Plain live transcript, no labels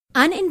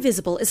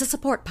Uninvisible is a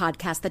support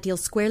podcast that deals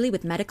squarely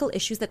with medical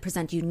issues that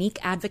present unique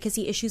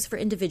advocacy issues for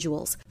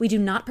individuals. We do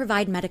not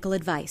provide medical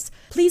advice.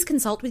 Please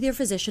consult with your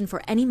physician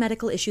for any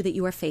medical issue that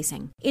you are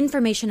facing.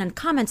 Information and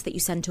comments that you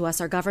send to us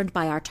are governed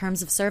by our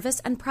terms of service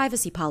and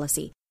privacy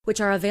policy,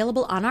 which are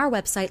available on our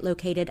website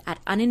located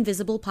at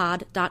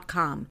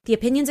uninvisiblepod.com. The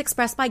opinions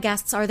expressed by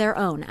guests are their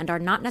own and are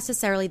not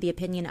necessarily the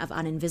opinion of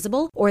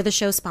Uninvisible or the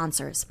show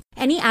sponsors.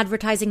 Any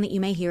advertising that you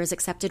may hear is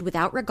accepted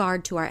without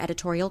regard to our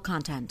editorial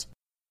content.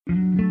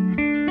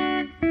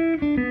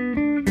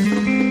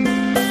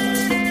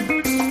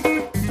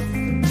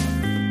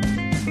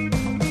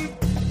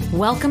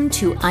 Welcome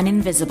to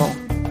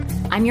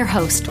Uninvisible. I'm your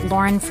host,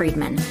 Lauren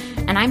Friedman,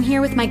 and I'm here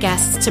with my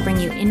guests to bring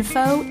you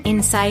info,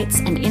 insights,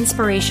 and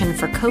inspiration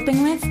for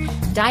coping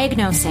with,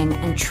 diagnosing,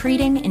 and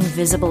treating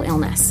invisible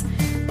illness.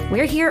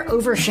 We're here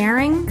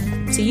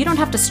oversharing so you don't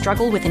have to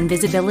struggle with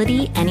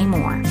invisibility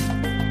anymore.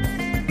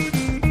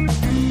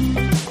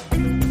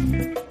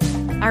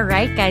 All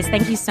right, guys,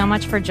 thank you so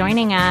much for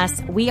joining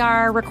us. We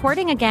are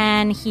recording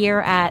again here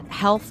at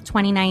Health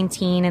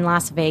 2019 in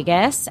Las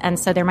Vegas, and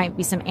so there might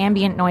be some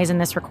ambient noise in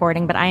this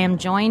recording, but I am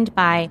joined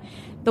by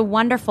the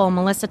wonderful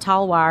Melissa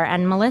Talwar,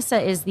 and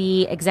Melissa is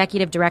the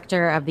executive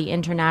director of the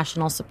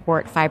International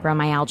Support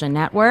Fibromyalgia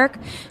Network.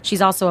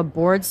 She's also a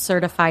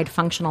board-certified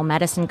functional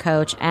medicine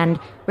coach, and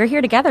we're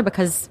here together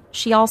because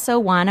she also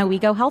won a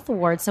WeGo Health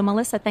Award. So,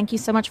 Melissa, thank you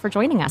so much for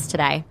joining us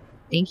today.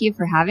 Thank you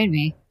for having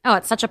me. Oh,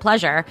 it's such a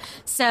pleasure.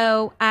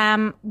 So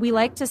we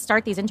like to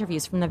start these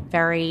interviews from the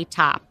very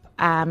top.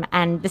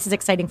 And this is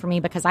exciting for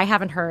me because I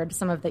haven't heard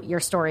some of your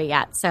story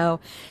yet. So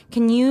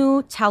can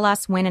you tell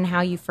us when and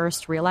how you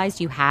first realized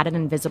you had an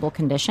invisible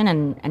condition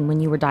and when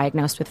you were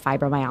diagnosed with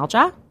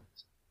fibromyalgia?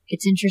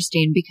 It's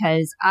interesting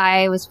because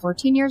I was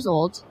 14 years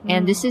old,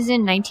 and this is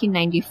in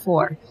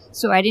 1994.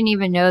 So I didn't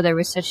even know there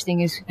was such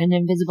thing as an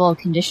invisible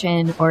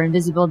condition or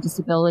invisible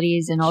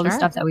disabilities and all the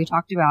stuff that we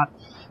talked about.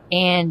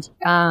 And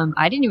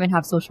I didn't even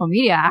have social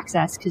media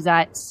access because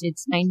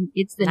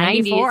it's the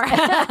 94.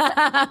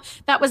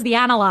 90s. That was the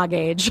analog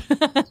age.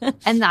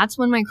 And that's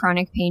when my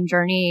chronic pain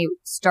journey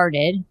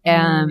started.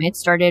 It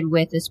started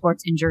with a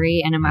sports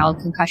injury and a mild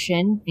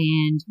concussion,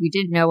 and we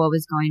didn't know what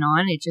was going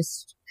on. It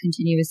just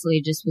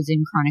continuously just was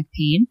in chronic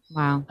pain.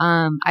 Wow.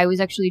 I was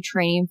actually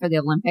training for the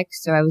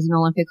Olympics. So I was an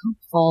Olympic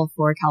hopeful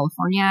for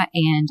California,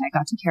 and I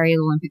got to carry the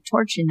Olympic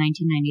torch in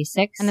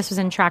 1996. And this was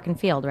in track and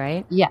field,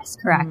 right? Yes,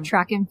 correct.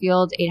 Track and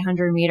field,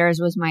 800 meters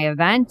was my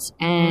event.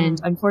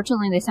 And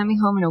unfortunately, they sent me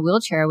home in a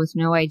wheelchair with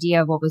no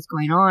idea of what was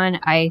going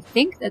on. I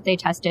think that they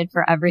tested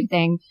for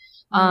everything.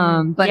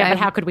 But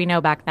how could we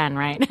know back then,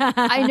 right?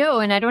 I know,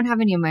 and I don't have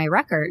any of my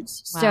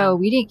records. Wow. So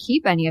we didn't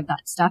keep any of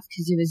that stuff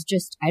because it was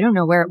just, I don't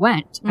know where it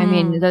went. I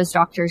mean, those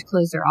doctors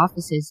closed their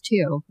offices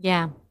too.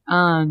 Yeah.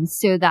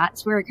 So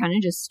that's where it kind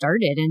of just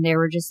started. And they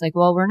were just like,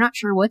 well, we're not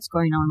sure what's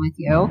going on with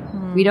you.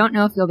 We don't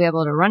know if you'll be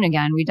able to run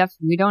again. We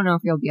don't know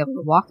if you'll be able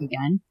to walk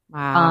again.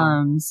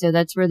 Wow. So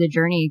that's where the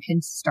journey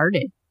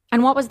started.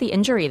 And what was the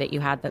injury that you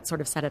had that sort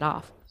of set it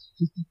off?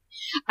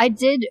 I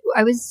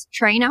was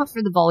trying out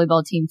for the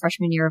volleyball team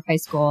freshman year of high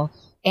school.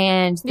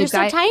 And You're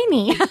so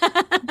tiny.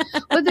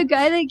 Well, the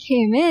guy that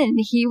came in,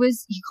 he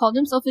called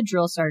himself a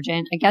drill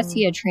sergeant. I guess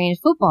he had trained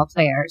football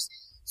players.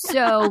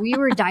 So we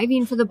were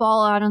diving for the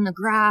ball out on the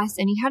grass,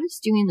 and he had us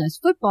doing those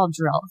football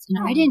drills.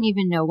 And I didn't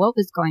even know what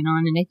was going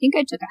on. And I think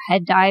I took a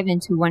head dive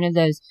into one of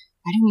those,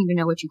 I don't even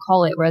know what you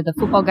call it, where the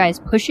football guys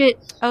push it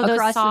across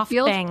those soft the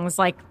field. Things,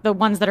 like the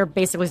ones that are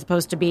basically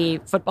supposed to be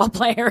football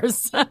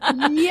players.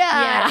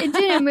 Yeah, it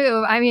didn't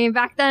move. I mean,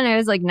 back then I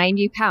was like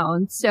 90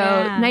 pounds. So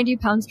 90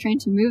 pounds trying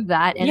to move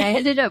that. And I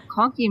ended up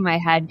conking my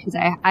head because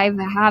I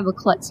have a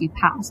klutzy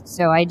past.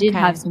 So I did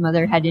have some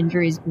other head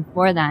injuries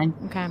before then.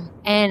 Okay.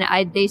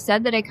 And they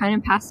said that I kind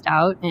of passed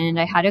out and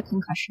I had a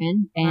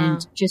concussion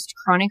and just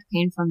chronic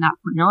pain from that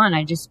point on.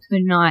 I just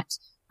could not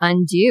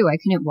undo. I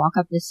couldn't walk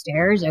up the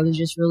stairs. I was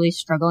just really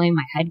struggling.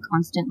 My head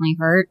constantly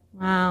hurt.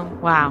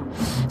 Wow.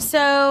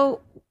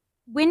 So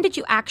when did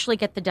you actually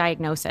get the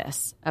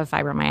diagnosis of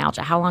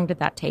fibromyalgia? How long did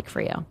that take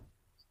for you?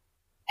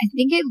 I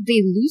think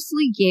they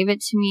loosely gave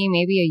it to me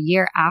maybe a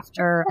year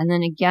after. And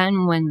then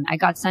again, when I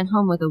got sent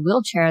home with a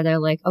wheelchair,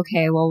 they're like,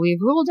 okay, well, we've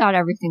ruled out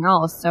everything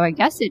else. So I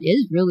guess it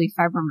is really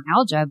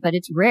fibromyalgia, but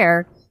it's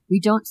rare. We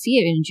don't see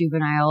it in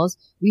juveniles.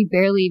 We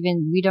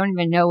don't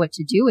even know what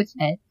to do with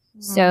it.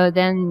 So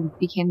then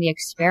became the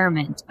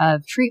experiment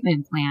of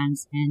treatment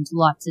plans and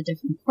lots of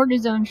different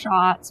cortisone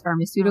shots,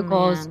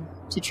 pharmaceuticals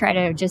to try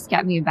to just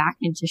get me back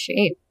into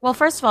shape. Well,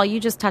 first of all, you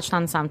just touched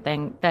on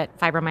something that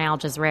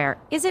fibromyalgia is rare.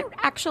 Is it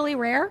actually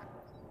rare?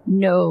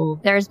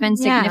 No, there's been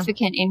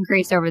significant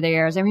increase over the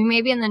years. I mean,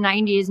 maybe in the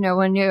 90s, no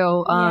one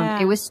knew.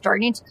 It was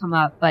starting to come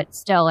up, but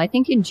still, I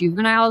think in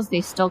juveniles,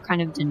 they still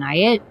kind of deny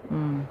it.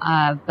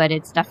 But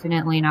it's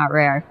definitely not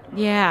rare.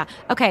 Yeah.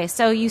 Okay.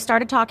 So you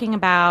started talking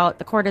about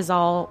the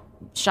cortisol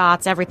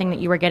shots, everything that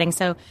you were getting.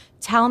 So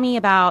tell me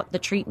about the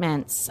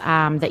treatments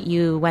that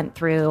you went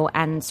through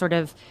and sort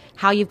of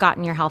how you've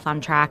gotten your health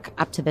on track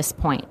up to this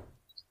point.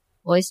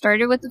 Well, I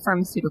started with the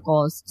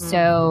pharmaceuticals.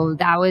 So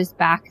that was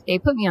back, they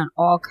put me on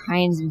all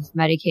kinds of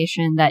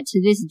medication that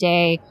to this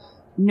day,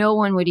 no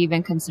one would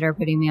even consider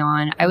putting me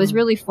on. I was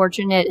really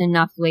fortunate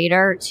enough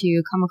later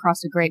to come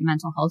across a great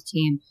mental health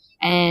team.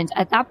 And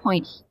at that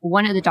point,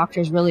 one of the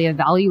doctors really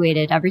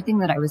evaluated everything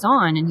that I was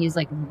on. And he's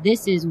like,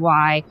 this is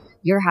why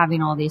you're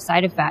having all these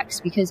side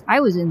effects, because I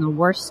was in the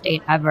worst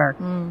state ever.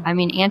 I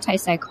mean,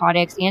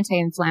 antipsychotics,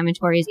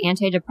 anti-inflammatories,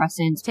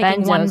 antidepressants,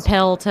 taking benzos. one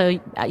pill to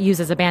use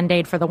as a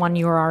Band-Aid for the one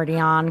you were already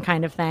on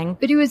kind of thing.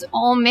 But it was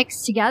all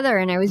mixed together,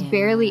 and I was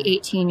barely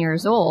 18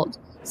 years old.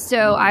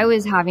 So I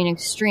was having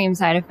extreme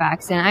side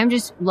effects, and I'm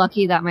just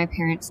lucky that my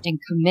parents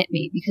didn't commit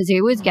me, because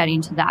it was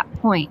getting to that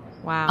point.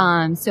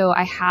 Wow. So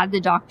I had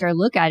the doctor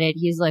look at it.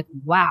 He's like,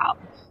 wow.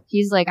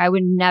 He's like, I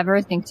would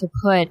never think to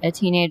put a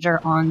teenager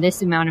on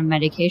this amount of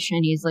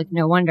medication. He's like,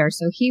 no wonder.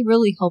 So he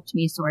really helped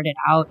me sort it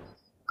out,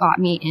 got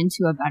me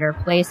into a better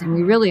place, and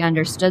we really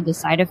understood the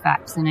side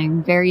effects, and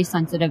I'm very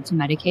sensitive to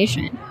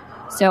medication.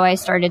 So I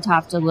started to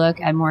have to look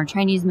at more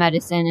Chinese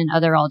medicine and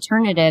other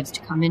alternatives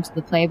to come into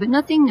the play, but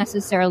nothing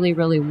necessarily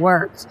really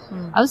worked.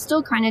 I was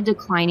still kind of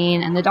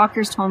declining, and the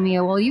doctors told me,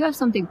 well, you have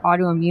something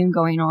autoimmune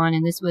going on,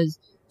 and this was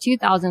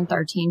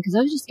 2013, because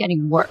I was just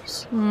getting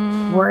worse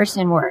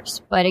and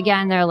worse. But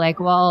again, they're like,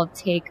 well,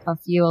 take a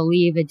few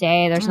leave a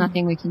day. There's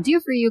nothing we can do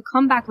for you.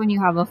 Come back when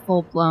you have a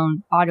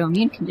full-blown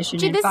autoimmune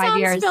condition in 5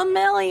 years. This sounds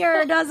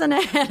familiar, doesn't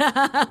it?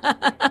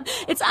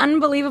 It's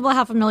unbelievable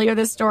how familiar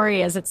this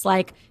story is. It's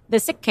like the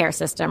sick care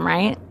system,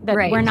 right? That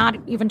Right. We're not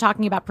even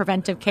talking about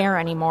preventive care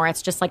anymore.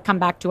 It's just like, come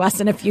back to us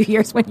in a few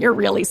years when you're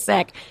really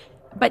sick.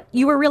 But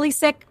you were really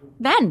sick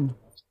then.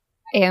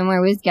 And it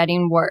was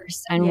getting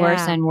worse and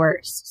worse and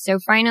worse. So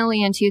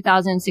finally in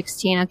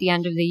 2016, at the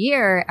end of the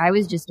year, I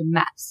was just a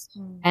mess.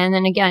 And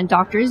then again,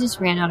 doctors just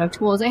ran out of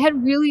tools. I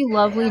had really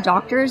lovely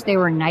doctors. They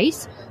were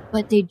nice,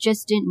 but they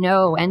just didn't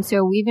know. And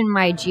so even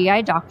my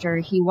GI doctor,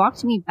 he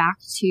walked me back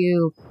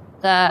to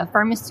the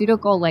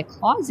pharmaceutical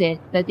closet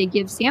that they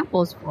give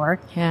samples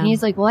for. Yeah. And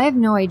he's like, well, I have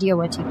no idea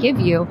what to give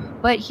you,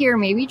 but here,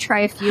 maybe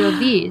try a few of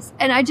these.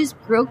 And I just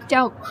broke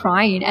out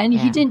crying, and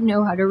he didn't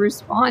know how to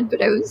respond,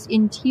 but I was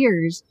in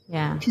tears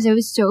because I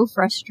was so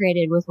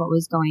frustrated with what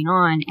was going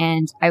on.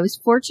 And I was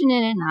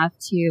fortunate enough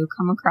to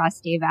come across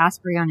Dave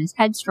Asprey on his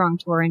Headstrong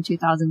tour in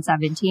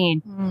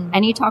 2017.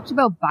 And he talked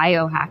about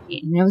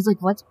biohacking. And I was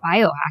like, what's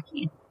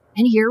biohacking?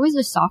 And here was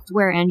a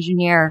software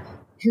engineer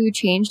who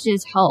changed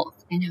his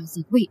health. And I was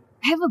like, wait,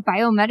 I have a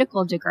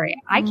biomedical degree.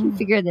 I can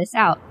figure this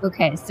out.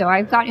 Okay, so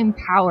I got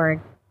empowered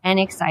and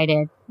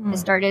excited. I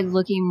started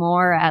looking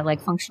more at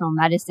functional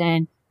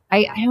medicine.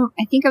 I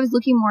think I was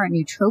looking more at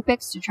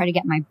nootropics to try to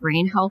get my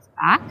brain health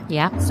back.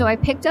 Yeah. So I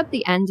picked up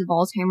the End of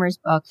Alzheimer's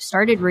book,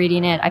 started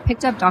reading it. I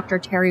picked up Dr.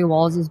 Terry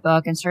Walls's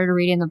book and started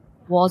reading the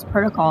Wall's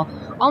Protocol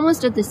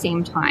almost at the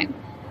same time.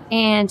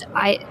 And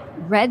I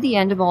read the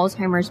End of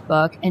Alzheimer's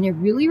book, and it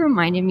really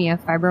reminded me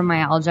of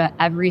fibromyalgia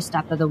every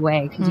step of the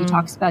way, because he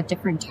talks about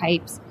different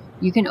types.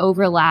 You can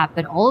overlap,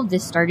 but all of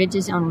this started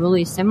to sound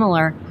really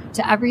similar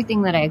to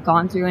everything that I had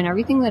gone through and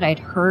everything that I'd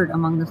heard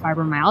among the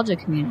fibromyalgia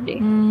community.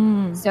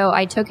 So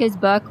I took his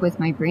book with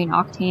my brain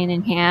octane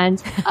in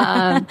hand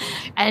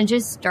and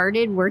just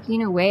started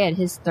working away at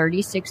his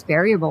 36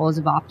 variables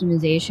of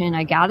optimization.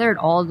 I gathered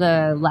all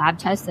the lab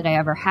tests that I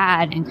ever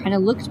had and kind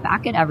of looked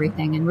back at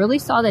everything and really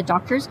saw that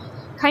doctors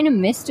kind of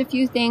missed a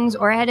few things,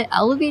 or had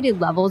elevated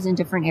levels in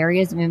different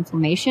areas of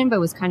inflammation, but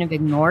was kind of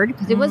ignored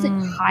because it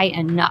wasn't high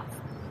enough.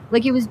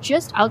 It was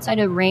just outside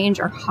of range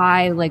or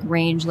high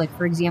range.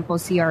 For example,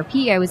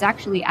 CRP, I was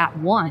actually at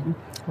 1.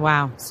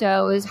 Wow.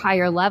 So it was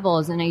higher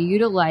levels, and I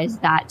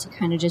utilized that to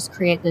kind of just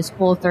create this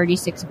whole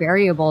 36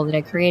 variable that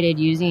I created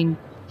using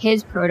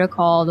his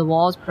protocol, the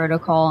Wall's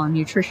protocol on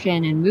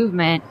nutrition and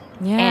movement,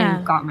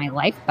 and got my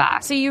life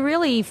back. So you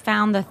really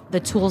found the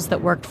tools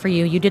that worked for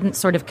you. You didn't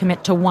sort of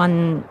commit to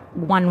one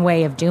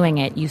way of doing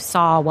it. You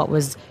saw what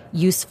was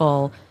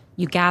useful.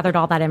 You gathered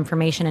all that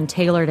information and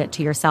tailored it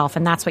to yourself.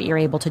 And that's what you're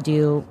able to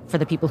do for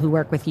the people who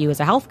work with you as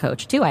a health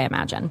coach too, I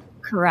imagine.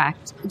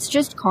 Correct. It's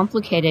just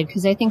complicated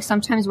because I think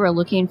sometimes we're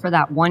looking for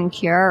that one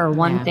cure or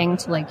one thing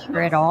to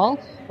cure it all.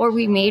 Or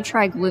we may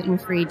try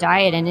gluten-free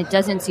diet and it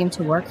doesn't seem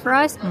to work for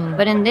us.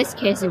 But in this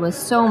case, it was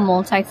so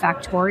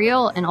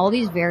multifactorial and all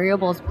these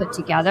variables put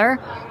together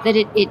that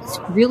it's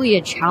really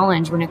a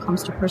challenge when it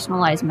comes to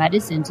personalized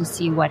medicine to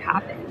see what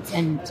happens.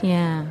 And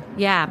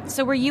yeah.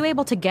 So were you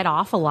able to get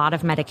off a lot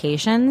of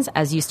medications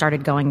as you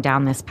started going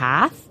down this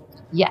path?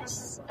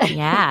 Yes.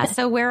 Yeah.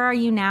 So where are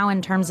you now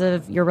in terms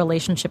of your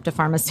relationship to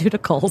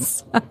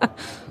pharmaceuticals?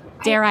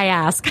 Dare I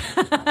ask?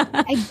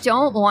 I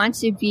don't want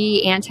to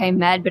be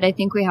anti-med, but I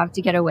think we have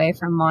to get away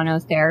from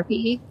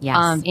monotherapy.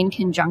 Yes. In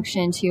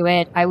conjunction to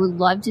it. I would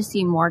love to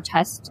see more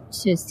tests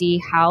to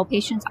see how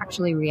patients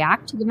actually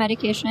react to the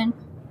medication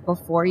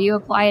before you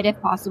apply it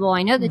if possible.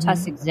 I know the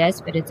tests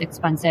exist, but it's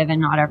expensive and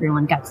not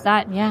everyone gets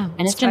that. Yeah.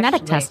 And it's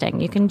genetic testing.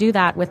 You can do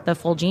that with the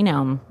full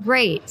genome.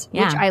 Right.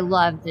 Yeah. Which I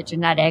love the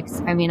genetics.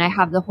 I mean, I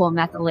have the whole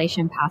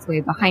methylation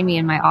pathway behind me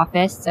in my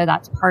office. So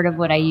that's part of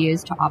what I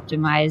use to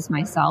optimize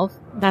myself.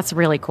 That's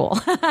really cool.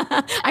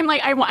 I'm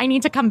like, I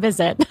need to come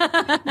visit.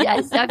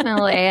 Yes,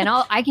 definitely. And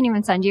I can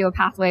even send you a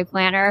pathway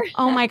planner.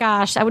 Oh my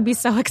gosh, that would be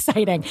so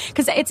exciting.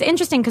 Because it's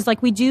interesting because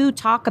like we do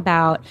talk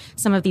about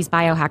some of these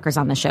biohackers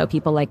on the show,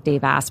 people like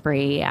Dave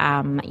Asprey,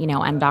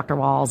 and Dr.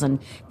 Walls, and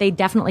they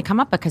definitely come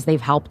up because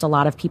they've helped a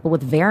lot of people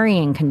with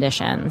varying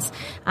conditions.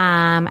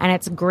 And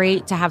it's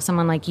great to have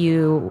someone like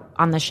you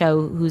on the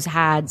show who's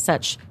had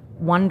such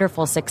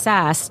wonderful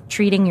success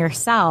treating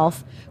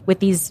yourself with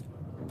these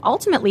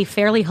ultimately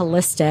fairly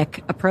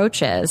holistic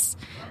approaches.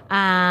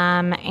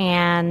 And,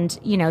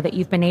 that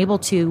you've been able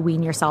to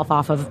wean yourself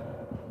off of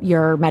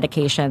your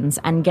medications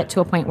and get to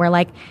a point where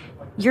like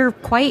you're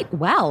quite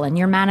well and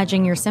you're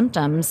managing your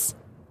symptoms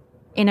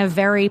in a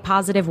very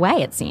positive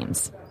way, it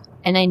seems.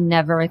 And I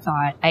never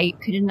thought, I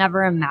could have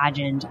never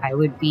imagined I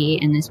would be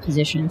in this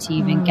position to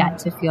even get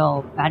to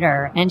feel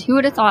better. And who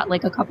would have thought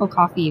like a cup of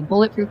coffee,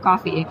 bulletproof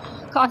coffee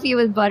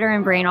with butter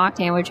and brain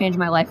octane would change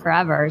my life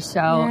forever. So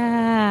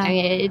yeah. I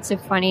mean,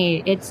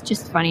 it's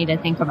just funny to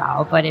think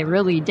about, but it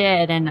really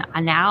did. And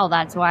now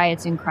that's why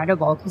it's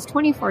incredible, because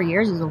 24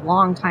 years is a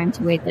long time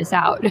to wait this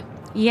out.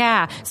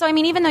 Yeah. So, I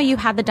mean, even though you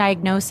had the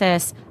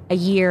diagnosis a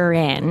year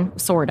in,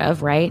 sort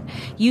of, right?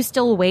 You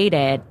still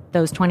waited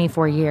those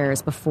 24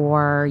 years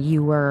before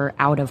you were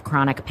out of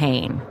chronic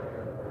pain,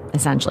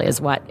 essentially, is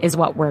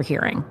what we're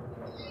hearing.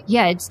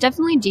 Yeah, it's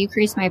definitely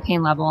decreased my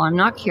pain level. I'm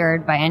not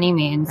cured by any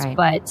means, right.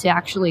 But to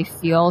actually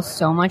feel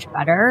so much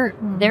better,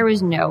 there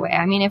was no way.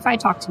 I mean, if I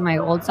talked to my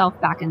old self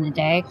back in the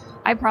day,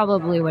 I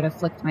probably would have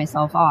flicked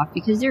myself off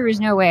because there was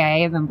no way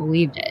I even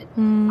believed it.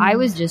 I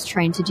was just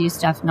trying to do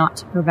stuff not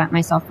to prevent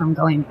myself from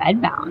going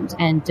bedbound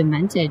and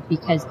demented,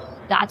 because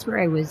that's where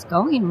I was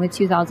going with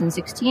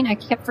 2016. I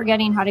kept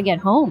forgetting how to get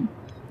home.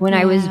 When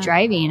I was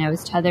driving, I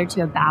was tethered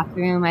to a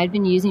bathroom. I'd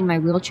been using my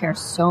wheelchair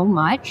so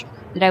much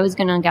that I was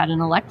going to get an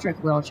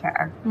electric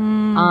wheelchair.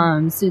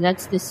 So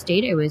that's the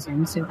state I was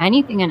in. So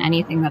anything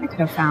that I could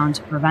have found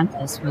to prevent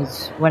this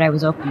was what I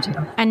was open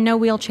to. And no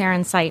wheelchair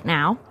in sight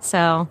now,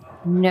 so...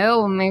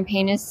 No, my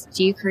pain is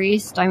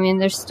decreased. I mean,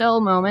 there's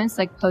still moments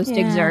like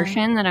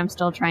post-exertion that I'm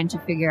still trying to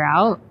figure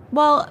out.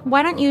 Well,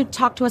 why don't you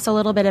talk to us a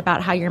little bit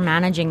about how you're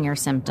managing your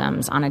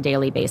symptoms on a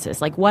daily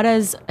basis? Like, what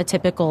does a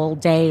typical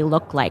day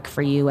look like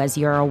for you as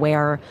you're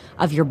aware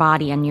of your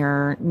body and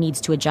your needs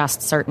to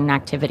adjust certain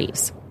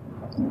activities?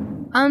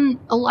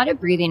 A lot of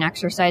breathing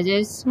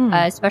exercises,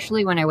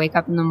 especially when I wake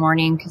up in the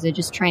morning, because I'm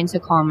just trying to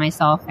calm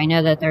myself. I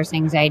know that there's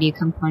anxiety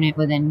component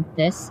within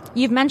this.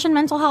 You've mentioned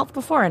mental health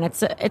before, and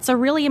it's a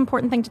really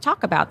important thing to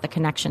talk about, the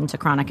connection to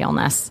chronic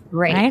illness.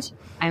 Right?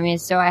 I mean,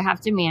 so I have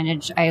to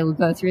manage. I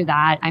go through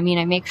that. I mean,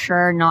 I make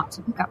sure not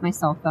to pick up my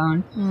cell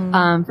phone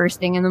first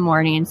thing in the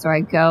morning. So I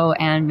go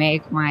and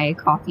make my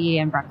coffee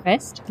and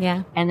breakfast.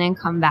 Yeah. And then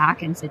come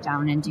back and sit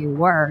down and do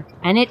work.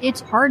 And it's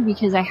hard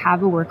because I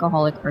have a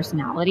workaholic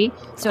personality.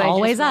 So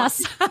always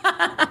us.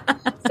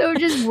 So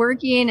just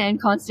working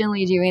and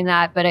constantly doing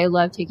that. But I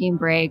love taking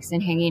breaks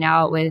and hanging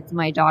out with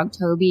my dog,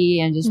 Toby,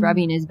 and just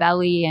rubbing his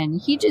belly.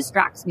 And he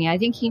distracts me. I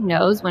think he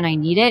knows when I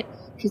need it,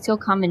 because he'll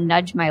come and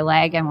nudge my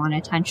leg and want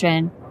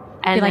attention.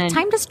 And be like,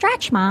 time to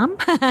stretch, Mom.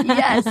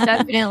 Yes,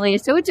 definitely.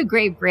 So it's a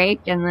great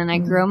break. And then I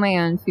grow my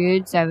own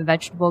food. So I have a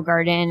vegetable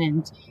garden.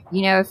 And,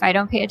 if I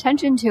don't pay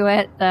attention to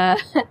it,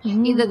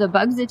 either the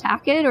bugs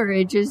attack it or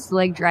it just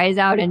like dries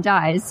out and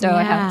dies. So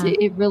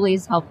it really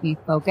has helped me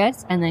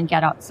focus and then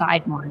get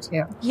outside more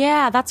too.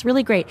 Yeah, that's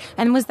really great.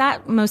 And was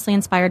that mostly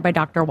inspired by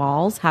Dr.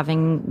 Walls,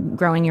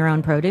 growing your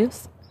own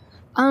produce?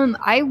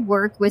 I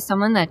work with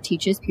someone that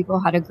teaches people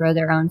how to grow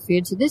their own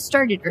food. So this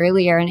started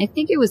earlier, and I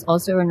think it was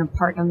also in a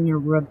part of your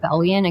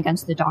rebellion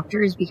against the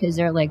doctors, because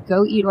they're like,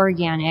 go eat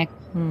organic,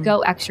 go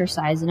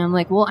exercise. And I'm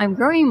like, well, I'm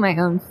growing my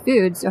own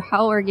food. So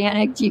how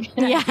organic do you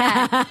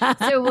get?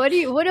 So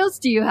what else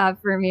do you have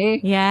for me?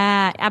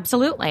 Yeah,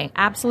 absolutely.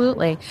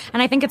 Absolutely.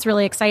 And I think it's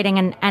really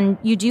exciting. And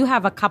you do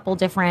have a couple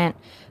different,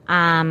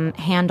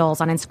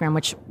 handles on Instagram,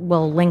 which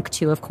we'll link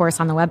to, of course,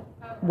 on the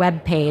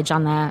web page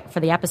for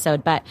the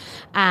episode, but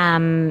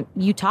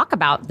you talk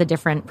about the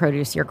different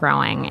produce you're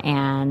growing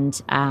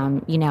and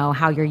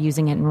how you're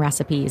using it in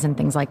recipes and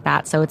things like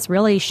that. So it's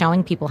really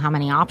showing people how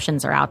many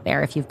options are out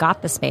there if you've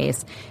got the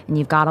space and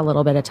you've got a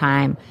little bit of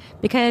time,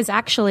 because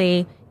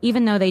actually,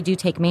 even though they do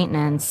take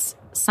maintenance,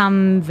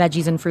 some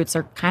veggies and fruits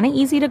are kind of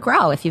easy to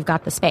grow if you've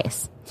got the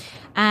space.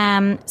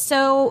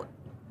 So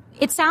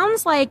it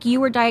sounds like you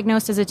were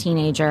diagnosed as a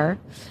teenager.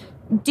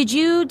 Did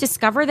you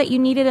discover that you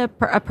needed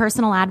a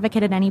personal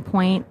advocate at any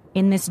point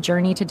in this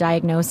journey to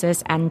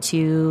diagnosis and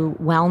to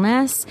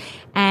wellness?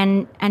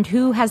 And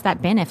who has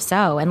that been, if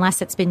so,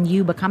 unless it's been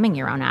you becoming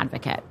your own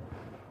advocate?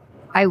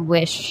 I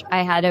wish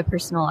I had a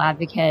personal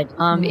advocate.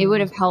 It would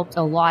have helped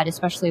a lot,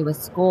 especially with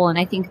school. And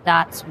I think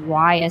that's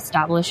why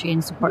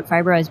establishing Support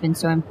Fibro has been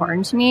so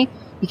important to me,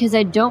 because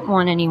I don't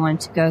want anyone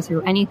to go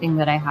through anything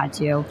that I had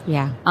to.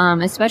 Yeah.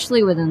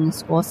 Especially within the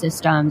school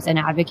systems and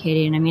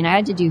advocating. I mean, I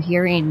had to do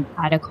hearing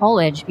at a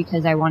college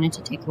because I wanted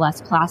to take less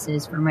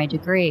classes for my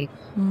degree.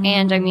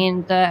 And I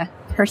mean, the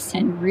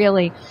person,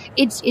 really.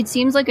 It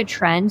seems like a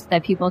trend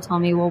that people tell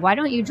me, well, why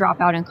don't you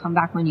drop out and come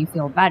back when you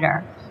feel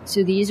better?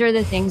 So these are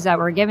the things that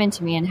were given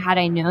to me. And had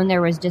I known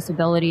there was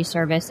disability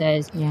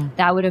services,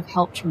 that would have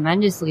helped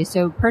tremendously.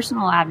 So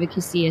personal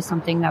advocacy is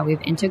something that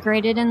we've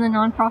integrated in the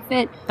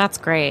nonprofit. That's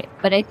great.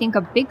 But I think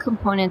a big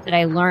component that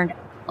I learned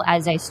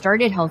as I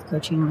started health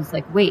coaching was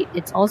like, wait,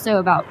 it's also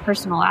about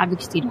personal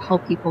advocacy to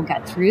help people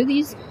get through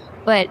these.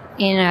 But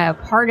in a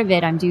part of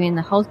it, I'm doing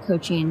the health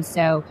coaching.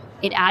 So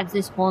it adds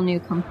this whole new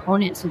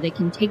component so they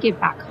can take it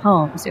back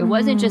home. So it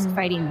wasn't just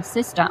fighting the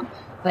system,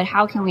 but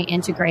how can we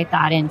integrate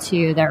that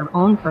into their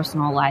own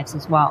personal lives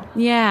as well?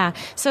 Yeah.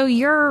 So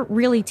you're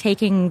really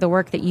taking the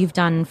work that you've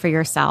done for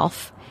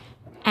yourself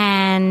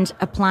and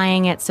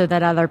applying it so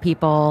that other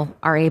people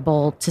are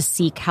able to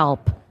seek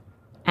help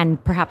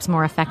and perhaps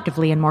more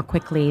effectively and more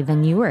quickly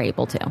than you were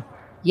able to.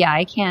 Yeah,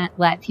 I can't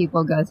let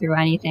people go through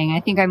anything.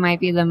 I think I might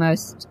be an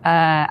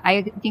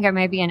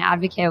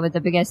advocate with the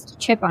biggest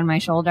chip on my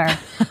shoulder.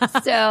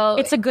 So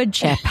it's a good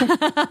chip.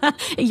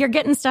 You're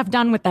getting stuff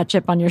done with that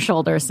chip on your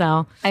shoulder.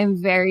 So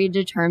I'm very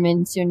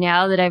determined. So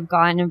now that I've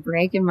gotten a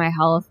break in my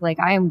health,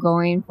 like I am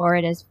going for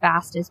it as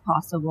fast as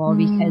possible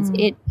because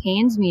it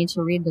pains me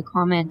to read the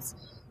comments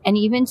and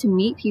even to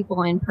meet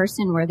people in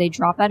person where they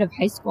drop out of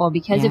high school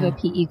because of a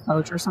PE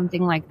coach or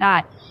something like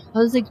that. I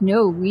was like,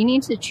 no, we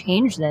need to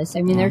change this.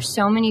 I mean, there's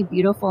so many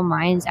beautiful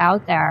minds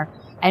out there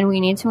and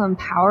we need to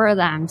empower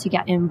them to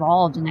get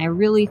involved. And I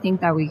really think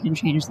that we can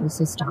change the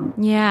system.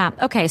 Yeah.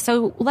 Okay.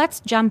 So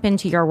let's jump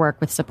into your work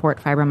with Support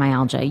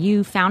Fibromyalgia.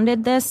 You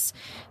founded this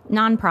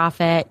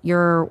nonprofit.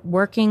 You're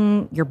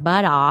working your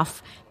butt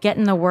off,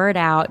 getting the word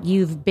out.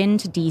 You've been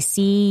to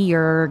DC.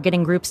 You're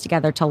getting groups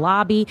together to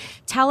lobby.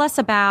 Tell us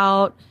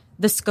about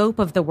the scope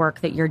of the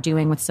work that you're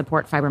doing with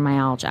Support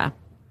Fibromyalgia.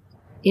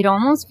 It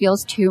almost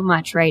feels too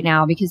much right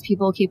now because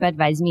people keep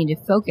advising me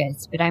to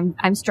focus, but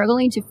I'm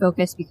struggling to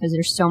focus because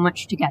there's so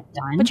much to get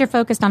done. But you're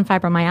focused on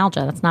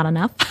fibromyalgia. That's not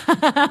enough.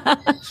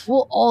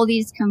 Well, all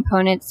these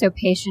components, so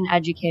patient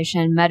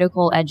education,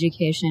 medical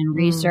education,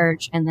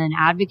 research, and then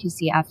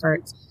advocacy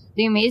efforts.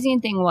 The amazing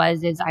thing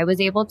is I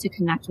was able to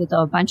connect with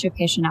a bunch of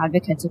patient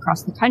advocates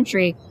across the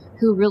country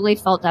who really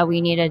felt that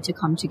we needed to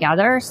come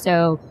together.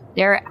 So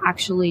they're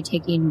actually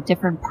taking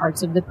different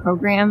parts of the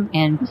program,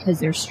 and because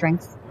they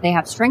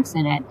have strengths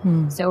in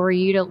it. So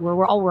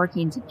we're all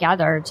working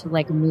together to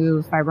like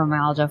move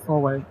fibromyalgia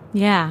forward.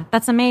 Yeah,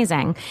 that's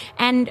amazing.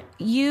 And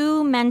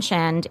you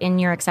mentioned in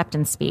your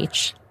acceptance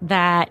speech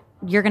that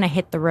you're going to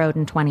hit the road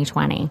in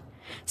 2020.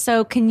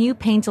 So can you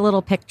paint a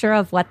little picture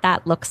of what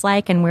that looks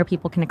like and where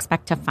people can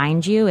expect to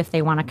find you if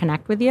they want to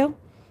connect with you?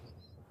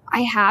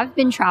 I have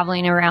been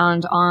traveling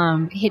around,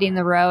 hitting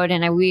the road,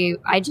 and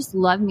I just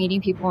love meeting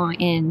people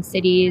in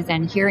cities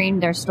and hearing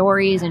their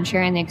stories and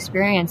sharing the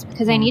experience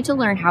because I need to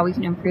learn how we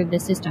can improve the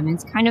system.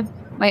 It's kind of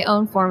my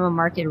own form of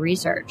market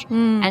research.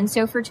 And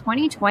so for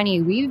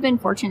 2020, we've been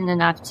fortunate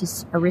enough to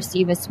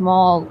receive a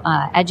small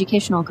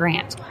educational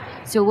grant.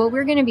 So what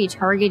we're going to be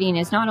targeting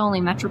is not only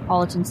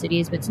metropolitan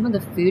cities, but some of the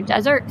food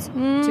deserts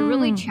to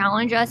really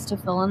challenge us to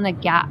fill in the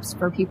gaps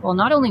for people,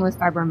 not only with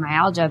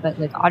fibromyalgia, but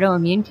like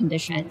autoimmune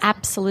conditions.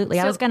 Absolutely.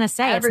 So I was going to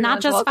say, it's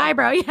not just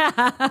fibro.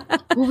 Yeah.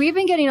 Well, we've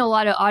been getting a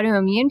lot of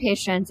autoimmune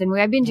patients, and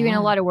I've been doing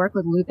a lot of work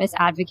with lupus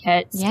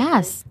advocates.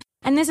 Yes.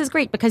 And this is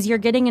great because you're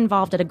getting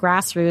involved at a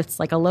grassroots,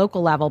 like a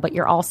local level, but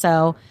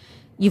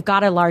you've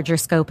got a larger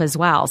scope as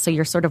well. So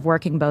you're sort of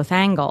working both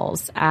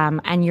angles,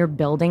 and you're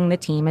building the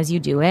team as you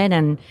do it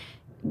and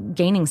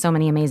gaining so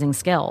many amazing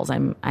skills.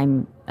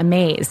 I'm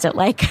amazed at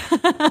like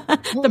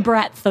the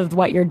breadth of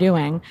what you're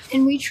doing.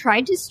 And we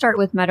tried to start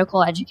with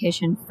medical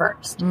education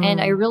first.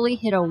 And I really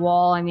hit a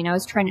wall. I mean, I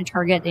was trying to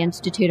target the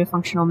Institute of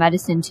Functional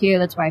Medicine too.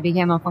 That's why I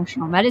became a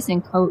functional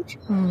medicine coach.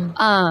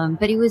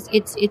 But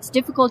it's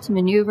difficult to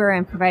maneuver,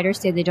 and providers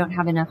say they don't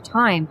have enough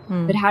time.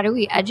 But how do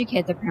we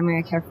educate the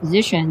primary care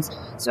physicians?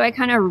 So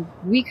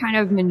we kind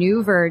of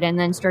maneuvered and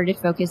then started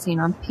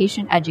focusing on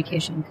patient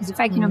education. Because if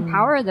I can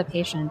empower the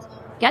patients,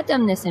 get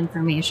them this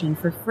information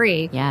for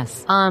free.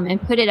 Yes.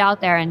 And put it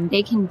out there, and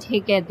they can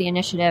take the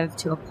initiative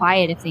to apply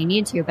it if they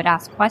need to, but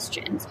ask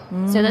questions.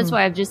 So that's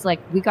why I'm just like,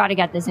 we got to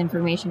get this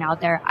information out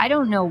there. I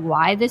don't know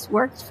why this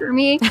works for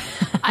me.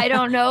 I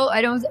don't know.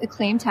 I don't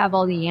claim to have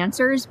all the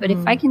answers, but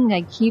if I can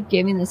like keep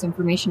giving this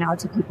information out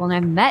to people, and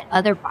I've met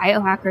other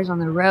biohackers on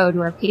the road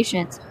who are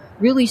patients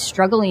really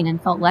struggling and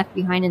felt left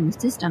behind in the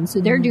system. So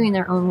they're doing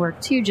their own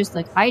work too, just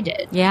like I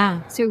did.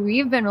 Yeah. So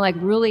we've been like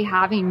really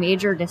having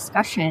major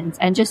discussions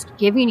and just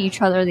giving each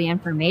other the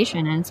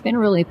information, and it's been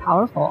really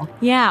powerful.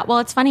 Yeah. Well,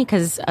 it's funny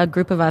because a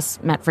group of us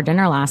met for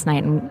dinner last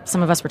night, and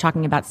some of us were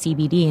talking about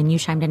CBD, and you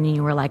chimed in and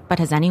you were like, but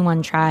has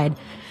anyone tried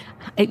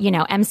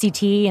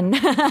MCT and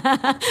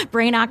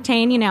brain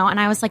octane, and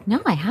I was like,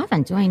 no, I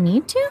haven't. Do I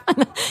need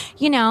to?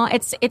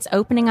 It's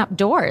opening up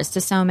doors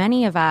to so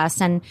many of us.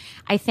 And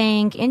I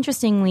think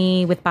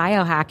interestingly with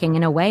biohacking,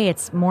 in a way,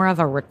 it's more of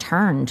a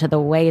return to the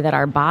way that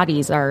our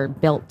bodies are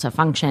built to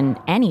function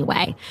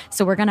anyway.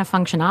 So we're going to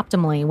function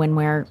optimally when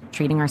we're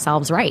treating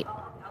ourselves right.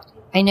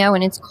 I know.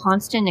 And it's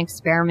constant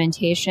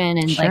experimentation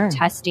and Sure. like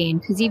testing.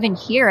 Because even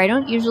here, I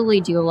don't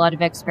usually do a lot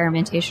of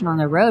experimentation on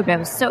the road, but I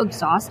was so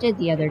exhausted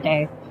the other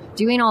day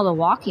doing all the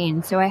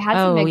walking. So I had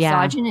some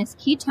exogenous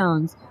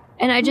ketones.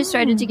 And I just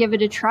started to give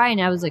it a try,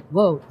 and I was like,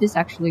 whoa, this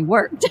actually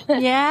worked.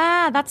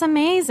 Yeah, that's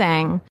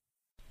amazing.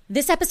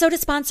 This episode is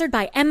sponsored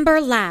by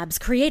Ember Labs,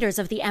 creators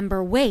of the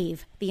Ember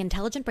Wave, the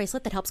intelligent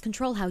bracelet that helps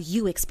control how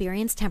you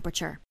experience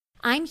temperature.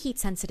 I'm heat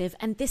sensitive,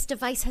 and this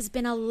device has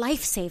been a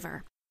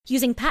lifesaver.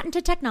 Using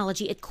patented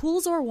technology, it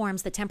cools or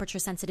warms the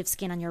temperature-sensitive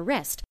skin on your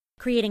wrist,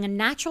 creating a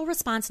natural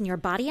response in your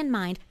body and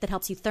mind that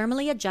helps you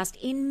thermally adjust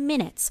in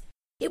minutes.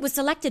 It was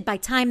selected by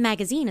Time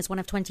magazine as one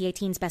of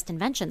 2018's best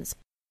inventions.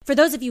 For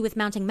those of you with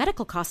mounting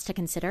medical costs to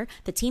consider,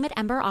 the team at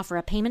Ember offer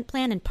a payment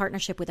plan in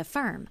partnership with a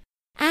firm.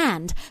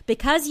 And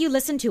because you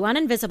listen to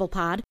Uninvisible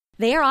Pod,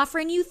 they are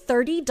offering you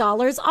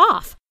 $30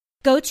 off.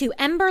 Go to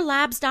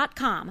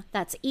emberlabs.com,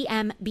 that's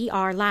EMBRlabs.com,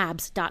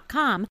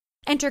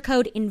 enter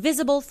code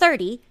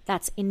INVISIBLE30,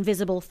 that's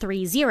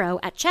INVISIBLE30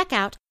 at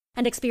checkout,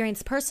 and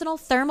experience personal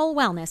thermal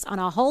wellness on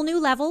a whole new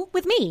level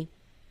with me.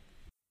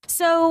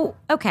 So,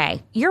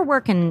 okay, you're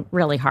working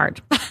really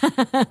hard.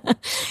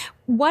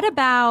 What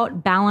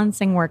about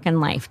balancing work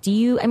and life?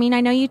 I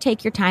know you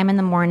take your time in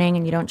the morning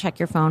and you don't check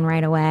your phone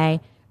right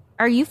away.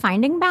 Are you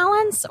finding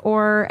balance,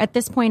 or at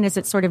this point is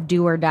it sort of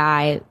do or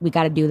die? We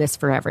got to do this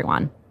for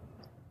everyone.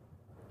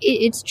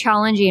 It's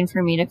challenging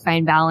for me to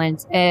find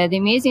balance. The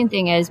amazing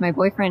thing is my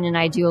boyfriend and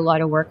I do a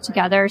lot of work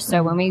together.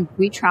 So when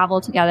we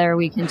travel together,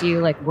 we can do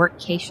like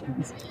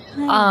workcations.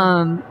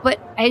 But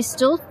I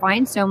still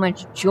find so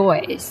much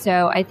joy.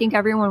 So I think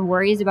everyone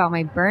worries about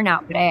my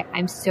burnout, but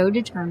I'm so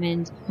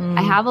determined.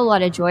 I have a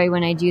lot of joy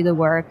when I do the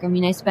work. I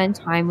mean, I spend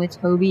time with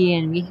Toby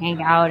and we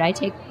hang out. I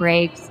take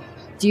breaks,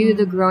 do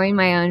the growing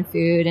my own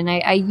food. And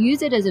I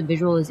use it as a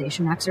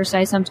visualization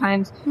exercise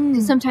sometimes,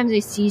 because sometimes I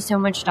see so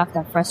much stuff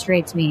that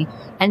frustrates me.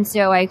 And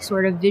so I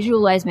sort of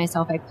visualize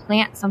myself. I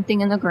plant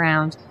something in the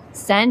ground,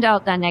 send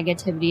out that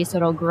negativity so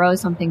it'll grow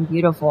something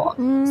beautiful.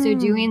 So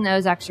doing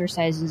those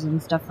exercises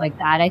and stuff like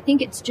that, I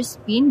think it's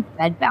just being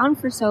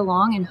bedbound for so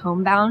long and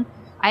homebound.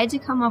 I had to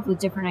come up with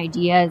different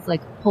ideas,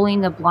 like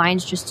pulling the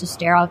blinds just to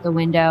stare out the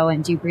window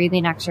and do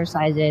breathing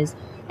exercises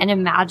and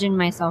imagine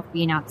myself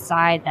being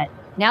outside. That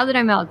now that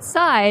I'm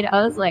outside,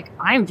 I was like,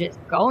 I'm just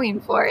going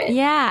for it.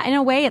 Yeah, in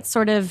a way, it's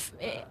sort of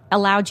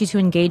allowed you to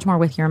engage more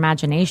with your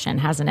imagination,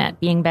 hasn't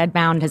it? Being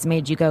bedbound has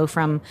made you go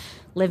from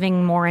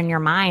living more in your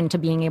mind to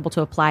being able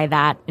to apply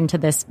that into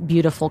this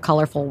beautiful,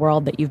 colorful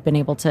world that you've been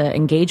able to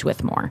engage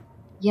with more.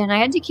 Yeah, and I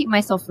had to keep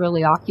myself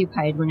really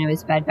occupied when I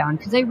was bedbound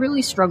because I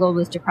really struggled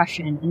with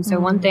depression. And so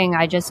one thing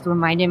I just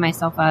reminded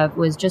myself of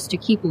was just to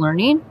keep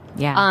learning.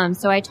 Yeah.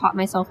 So I taught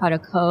myself how to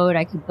code.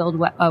 I could build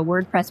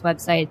WordPress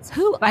websites.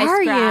 Who by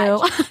are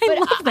scratch.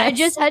 you? I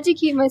just had to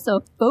keep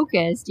myself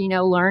focused,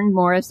 learn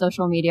more of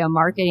social media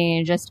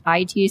marketing, just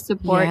IT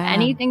support,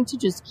 anything to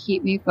just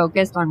keep me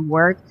focused on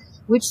work,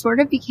 which sort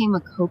of became a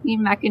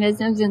coping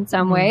mechanism in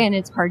some way, and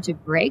it's hard to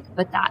break,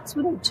 but that's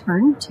what I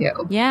turned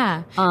to.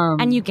 Yeah.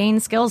 And you gain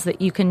skills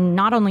that you can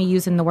not only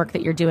use in the work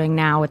that you're doing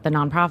now with the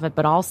nonprofit,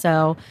 but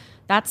also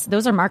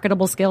those are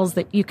marketable skills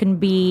that you can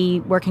be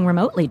working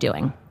remotely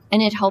doing.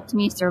 And it helped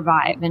me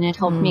survive, and it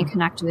helped me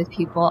connect with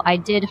people. I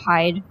did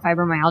hide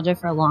fibromyalgia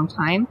for a long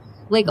time.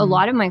 Like a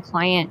lot of my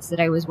clients that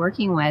I was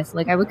working with,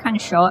 like I would kind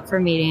of show up for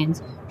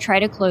meetings, try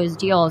to close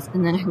deals,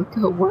 and then I would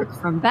go work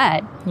from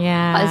bed.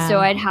 Yeah. So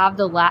I'd have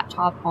the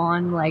laptop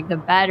on like the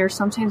bed, or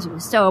sometimes it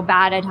was so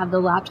bad I'd have the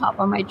laptop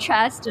on my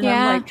chest and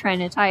I'm like trying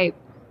to type.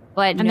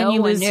 But and no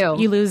then one knew.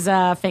 You lose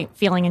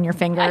feeling in your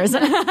fingers.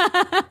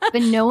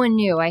 But no one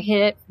knew. I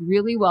hid it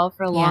really well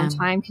for a long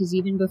time, because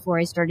even before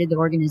I started the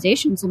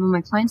organization, some of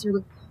my clients were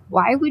like,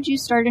 why would you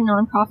start a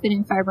nonprofit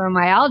in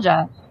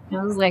fibromyalgia? And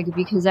I was like,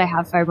 because I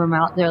have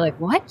fibromyalgia. They're like,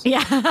 what?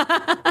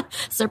 Yeah.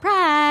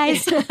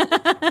 Surprise.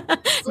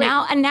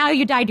 Now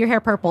you dyed your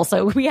hair purple,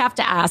 so we have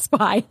to ask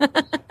why.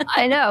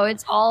 I know.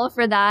 It's all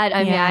for that.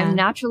 I mean, I'm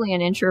naturally an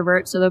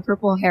introvert, so the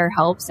purple hair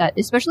helps,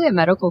 especially at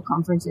medical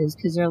conferences,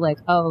 because they're like,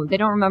 oh, they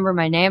don't remember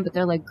my name, but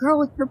they're like, girl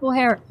with purple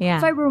hair,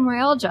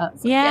 fibromyalgia.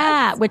 Like,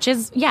 yes. Which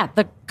is,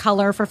 the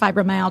color for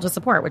fibromyalgia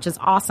support, which is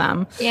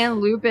awesome.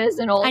 And lupus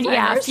and Alzheimer's.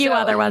 And a few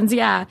other ones,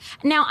 Now,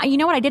 you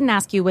know what I didn't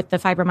ask you with the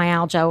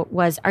fibromyalgia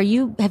was,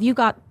 have you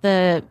got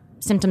the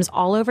symptoms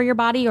all over your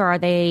body, or are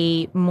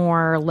they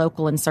more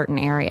local in certain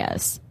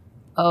areas?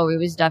 Oh, it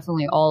was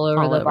definitely all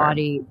over the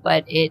body,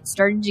 but it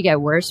started to get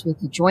worse with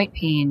the joint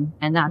pain,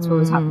 and that's what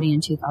was happening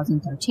in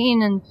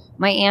 2013. And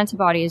my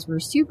antibodies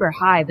were super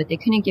high, but they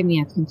couldn't give me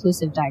a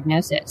conclusive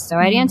diagnosis. So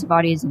I had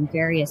antibodies in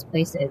various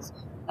places.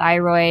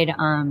 Thyroid,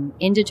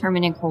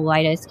 indeterminate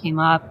colitis came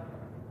up,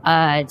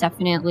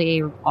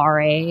 definitely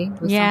RA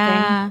was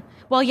something.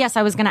 Well, yes,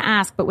 I was going to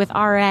ask, but with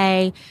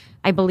RA,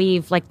 I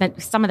believe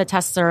some of the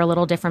tests are a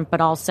little different, but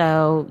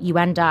also you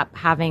end up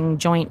having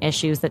joint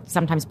issues that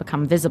sometimes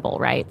become visible,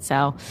 right?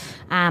 So,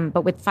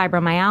 but with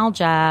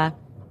fibromyalgia,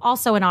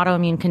 also an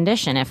autoimmune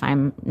condition, if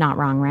I'm not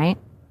wrong, right?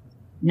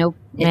 Nope,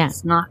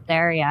 it's not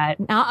there yet.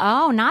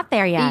 Not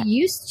there yet. It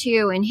used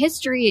to, in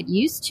history, it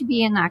used to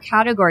be in that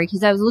category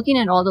because I was looking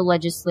at all the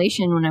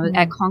legislation when I was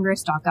at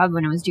congress.gov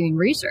when I was doing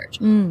research.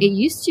 It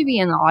used to be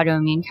in the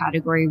autoimmune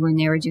category when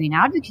they were doing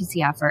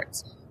advocacy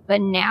efforts,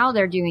 but now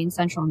they're doing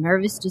central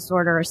nervous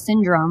disorder or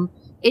syndrome.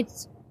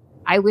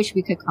 I wish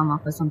we could come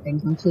up with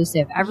something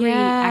conclusive. Every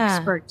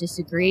expert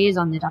disagrees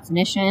on the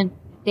definition.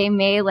 They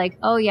may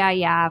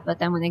but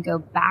then when they go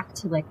back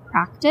to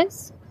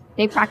practice,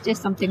 they practice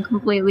something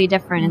completely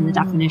different in the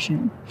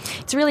definition.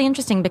 It's really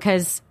interesting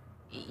because,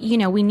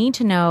 we need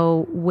to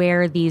know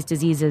where these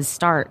diseases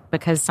start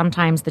because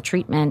sometimes the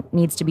treatment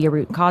needs to be a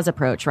root cause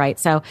approach, right?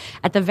 So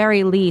at the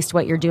very least,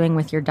 what you're doing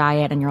with your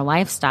diet and your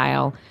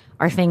lifestyle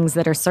are things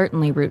that are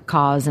certainly root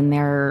cause and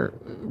they're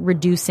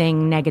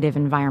reducing negative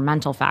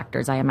environmental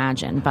factors, I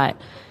imagine. But,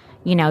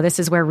 this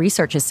is where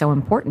research is so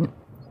important.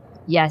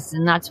 Yes,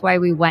 and that's why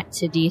we went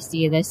to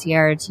DC this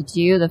year to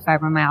do the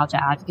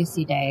Fibromyalgia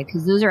Advocacy Day,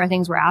 because those are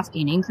things we're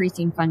asking,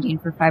 increasing funding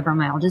for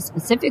fibromyalgia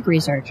specific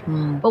research.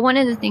 But one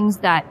of the things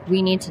that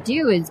we need to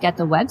do is get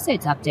the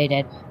websites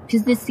updated,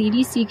 because the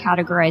CDC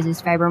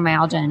categorizes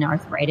fibromyalgia and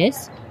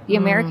arthritis. The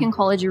American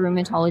College of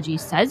Rheumatology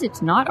says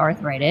it's not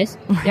arthritis.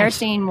 They're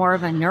saying more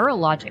of a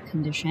neurologic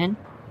condition.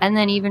 And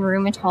then even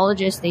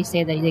rheumatologists, they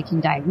say that they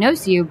can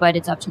diagnose you, but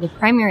it's up to the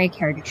primary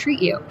care to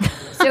treat you.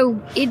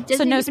 So it doesn't.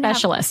 So no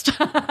specialist.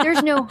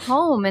 There's no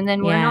home, and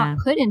then we're not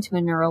put into a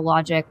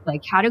neurologic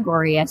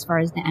category as far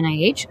as the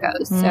NIH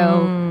goes.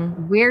 So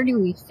where do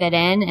we fit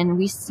in? And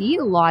we see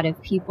a lot of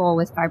people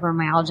with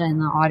fibromyalgia and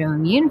the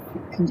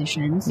autoimmune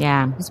conditions,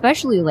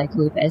 especially like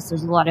lupus.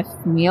 There's a lot of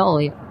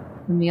familial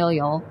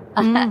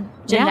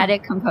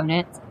genetic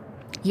components.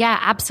 Yeah,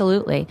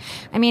 absolutely.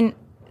 I mean,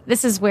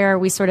 this is where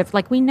we sort of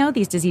we know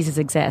these diseases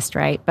exist,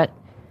 right? But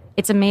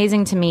it's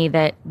amazing to me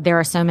that there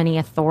are so many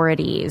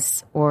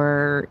authorities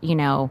or,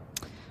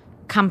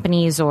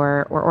 companies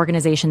or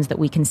organizations that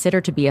we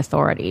consider to be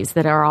authorities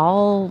that are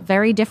all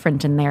very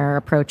different in their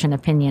approach and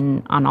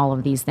opinion on all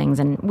of these things.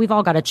 And we've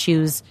all got to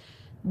choose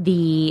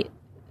the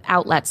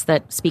outlets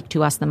that speak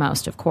to us the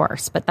most, of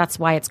course. But that's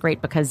why it's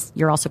great because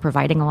you're also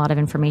providing a lot of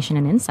information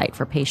and insight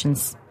for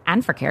patients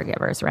and for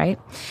caregivers, right?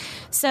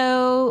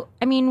 So,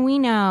 I mean, we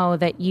know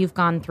that you've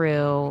gone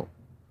through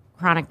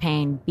chronic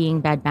pain,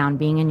 being bedbound,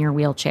 being in your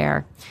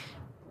wheelchair.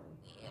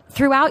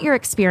 Throughout your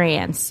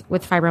experience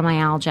with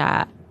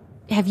fibromyalgia,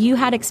 have you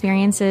had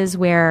experiences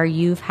where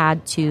you've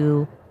had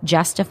to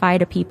justify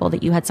to people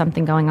that you had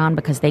something going on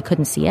because they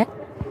couldn't see it?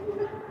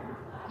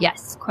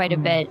 Yes, quite a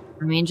bit.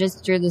 I mean,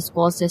 just through the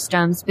school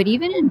systems, but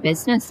even in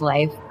business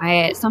life,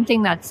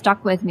 something that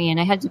stuck with me and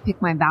I had to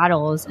pick my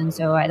battles. And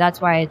so that's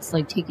why it's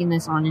taking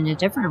this on in a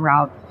different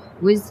route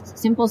was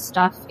simple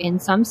stuff in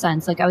some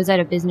sense. I was at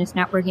a business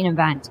networking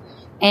event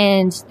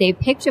and they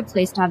picked a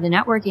place to have the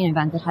networking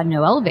event that had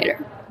no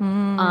elevator.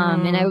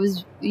 And I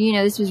was,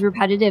 this was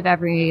repetitive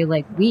every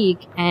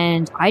week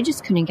and I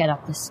just couldn't get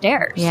up the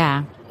stairs.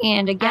 Yeah.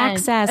 And again,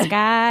 access,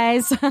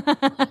 guys.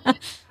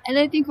 And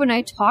I think when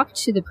I talked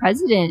to the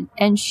president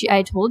and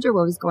I told her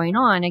what was going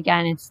on,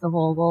 again, it's the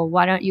whole, well,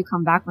 why don't you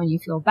come back when you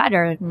feel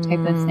better type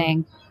of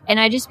thing. And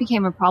I just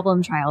became a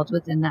problem child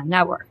within that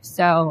network.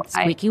 So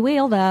squeaky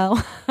wheel, though.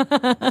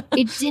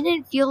 It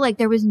didn't feel like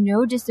there was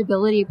no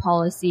disability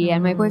policy.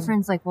 And my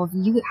boyfriend's like, well,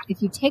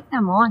 if you take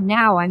them on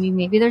now, I mean,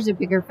 maybe there's a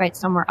bigger fight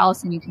somewhere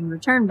else and you can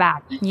return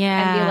back.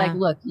 Yeah. And be like,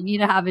 look, you need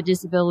to have a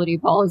disability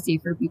policy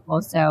for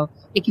people so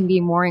it can be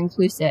more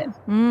inclusive.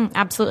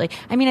 Absolutely.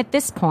 I mean, at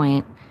this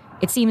point,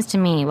 it seems to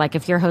me like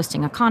if you're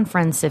hosting a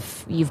conference,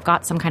 if you've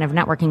got some kind of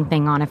networking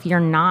thing on, if you're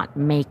not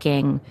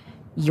making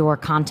your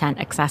content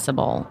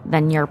accessible,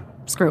 then you're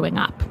screwing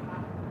up.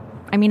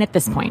 I mean, at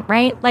this point,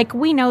 right?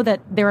 We know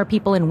that there are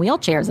people in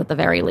wheelchairs at the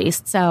very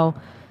least, so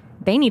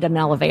they need an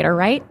elevator,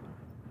 right?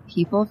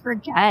 People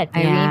forget.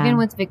 I mean, even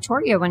with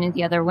Victoria, one of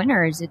the other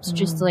winners, it's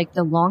just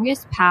the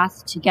longest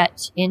path to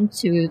get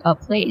into a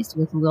place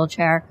with a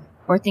wheelchair,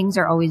 or things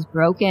are always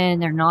broken,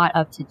 they're not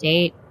up to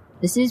date.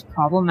 This is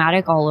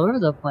problematic all over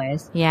the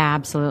place. Yeah,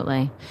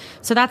 absolutely.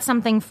 So that's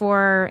something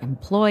for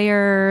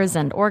employers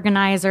and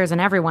organizers and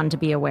everyone to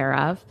be aware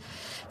of.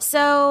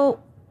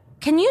 So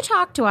can you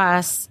talk to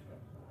us,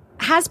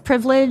 has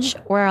privilege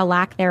or a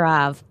lack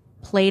thereof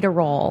played a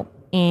role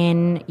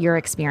in your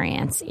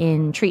experience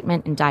in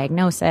treatment and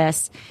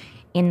diagnosis,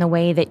 in the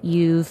way that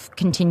you've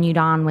continued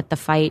on with the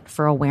fight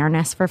for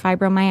awareness for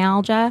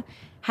fibromyalgia?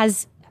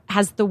 Has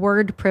the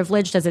word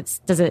privilege, does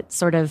it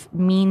sort of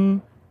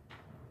mean...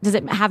 Does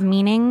it have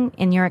meaning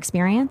in your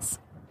experience?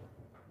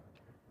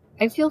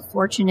 I feel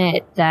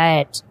fortunate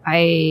that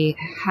I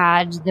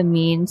had the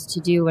means to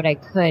do what I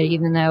could,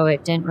 even though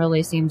it didn't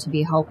really seem to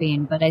be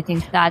helping. But I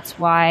think that's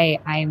why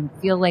I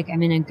feel like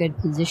I'm in a good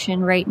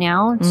position right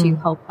now to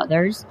help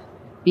others,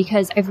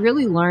 because I've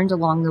really learned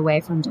along the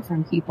way from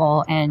different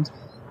people. And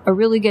a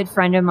really good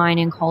friend of mine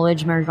in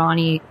college,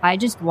 Marjani, I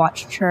just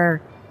watched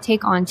her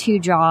take on 2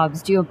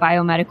 jobs, do a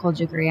biomedical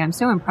degree. I'm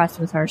so impressed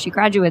with her. She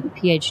graduated with a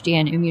PhD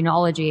in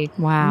immunology,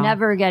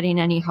 never getting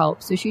any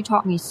help. So she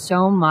taught me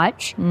so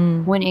much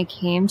when it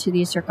came to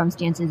these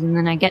circumstances. And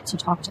then I get to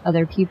talk to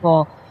other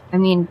people. I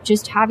mean,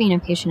 just having a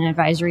patient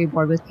advisory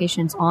board with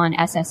patients on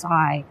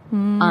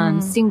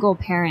SSI, single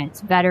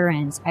parents,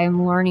 veterans,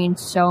 I'm learning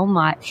so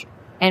much.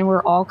 And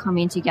we're all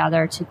coming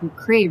together to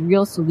create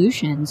real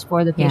solutions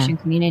for the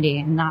patient community.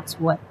 And that's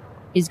what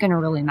is going to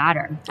really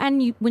matter.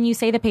 And when you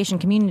say the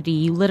patient community,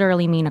 you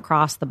literally mean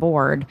across the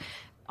board,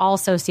 all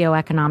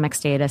socioeconomic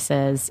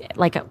statuses,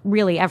 like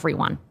really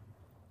everyone.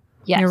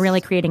 Yes. You're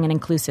really creating an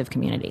inclusive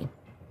community.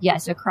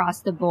 Yes,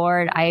 across the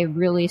board. I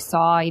really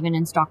saw, even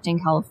in Stockton,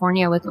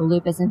 California, with the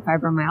lupus and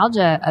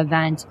fibromyalgia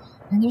event,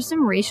 and there's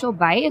some racial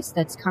bias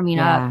that's coming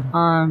up.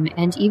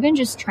 And even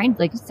just trying,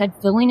 like I said,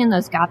 filling in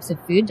those gaps of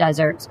food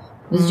deserts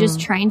was just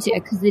trying to,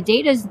 because the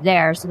data's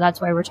there, so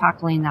that's why we're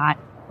tackling that,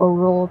 or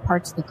rural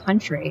parts of the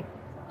country.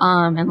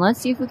 And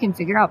let's see if we can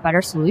figure out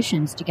better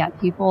solutions to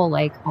get people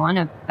like on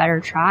a better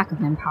track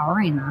of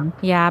empowering them.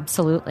 Yeah,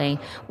 absolutely.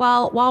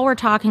 Well, while we're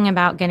talking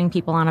about getting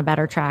people on a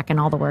better track and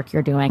all the work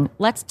you're doing,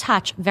 let's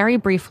touch very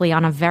briefly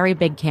on a very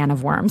big can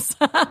of worms,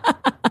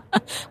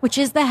 which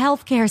is the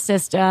healthcare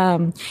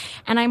system.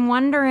 And I'm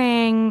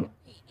wondering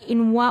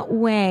in what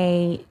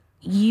way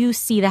you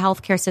see the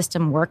healthcare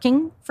system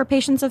working for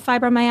patients of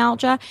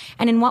fibromyalgia,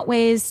 and in what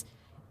ways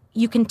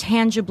you can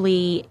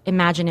tangibly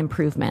imagine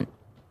improvement.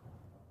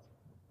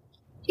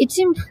 It's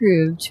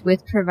improved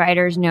with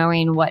providers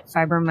knowing what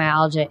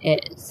fibromyalgia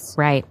is.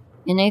 Right.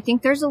 And I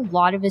think there's a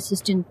lot of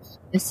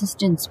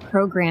assistance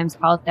programs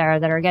out there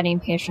that are getting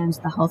patients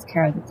the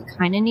healthcare that they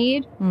kind of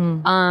need.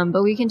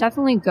 But we can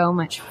definitely go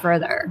much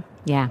further.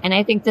 Yeah. And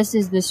I think this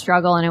is the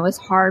struggle. And it was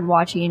hard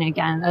watching,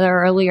 again, the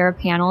earlier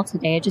panel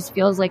today. It just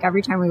feels like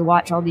every time we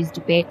watch all these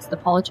debates, the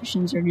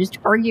politicians are just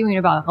arguing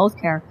about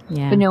healthcare,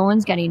 but no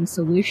one's getting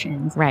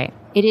solutions. Right.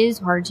 It is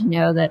hard to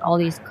know that all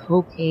these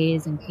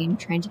co-pays and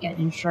trying to get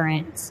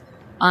insurance,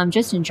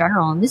 just in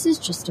general. And this is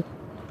just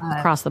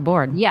across the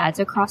board. Yeah, it's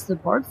across the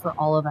board for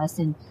all of us.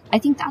 And I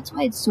think that's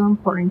why it's so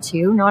important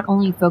too, not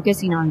only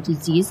focusing on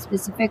disease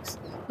specifics,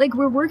 like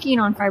we're working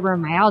on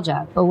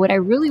fibromyalgia, but what I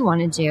really want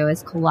to do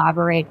is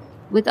collaborate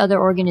with other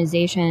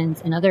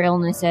organizations and other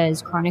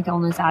illnesses, chronic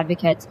illness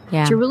advocates,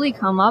 to really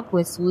come up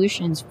with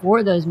solutions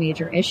for those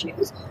major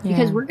issues,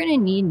 because we're going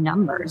to need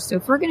numbers. So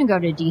if we're going to go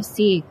to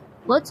DC,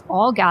 let's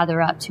all gather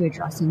up to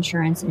address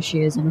insurance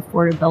issues and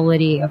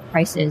affordability of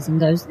prices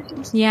and those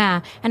things.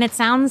 Yeah. And it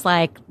sounds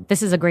like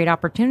this is a great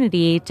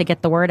opportunity to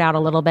get the word out a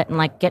little bit and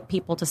like get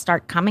people to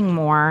start coming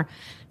more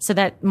so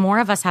that more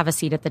of us have a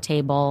seat at the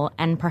table,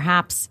 and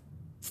perhaps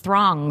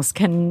throngs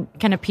can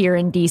appear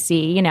in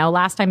DC. You know,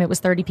 last time it was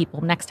 30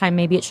 people. Next time,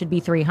 maybe it should be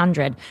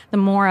 300. The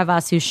more of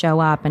us who show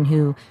up and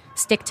who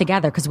stick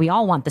together, because we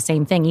all want the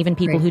same thing, even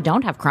people who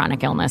don't have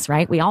chronic illness,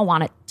 right? We all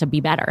want it to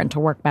be better and to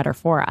work better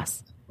for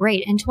us.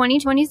 Right. And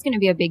 2020 is going to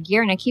be a big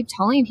year. And I keep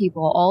telling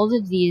people, all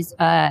of these,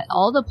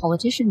 all the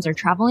politicians are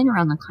traveling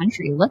around the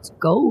country. Let's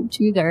go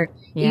to their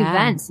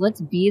events.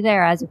 Let's be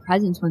there as a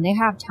presence when they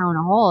have town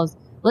halls.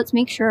 Let's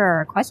make sure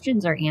our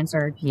questions are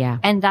answered. Yeah.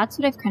 And that's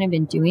what I've kind of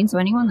been doing. So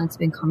anyone that's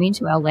been coming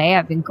to LA,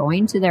 I've been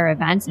going to their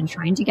events and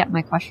trying to get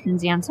my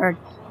questions answered,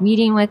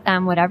 meeting with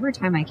them, whatever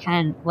time I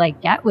can,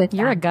 like get with them.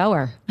 You're a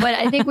goer. But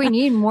I think we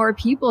need more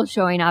people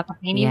showing up. I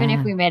mean, even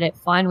if we made it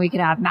fun, we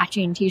could have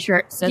matching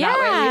t-shirts so that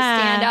way we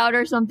stand out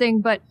or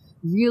something, but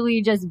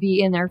really just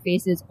be in their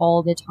faces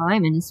all the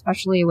time. And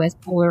especially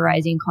with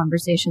polarizing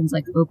conversations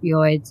like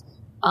opioids.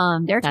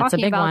 They're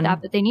talking about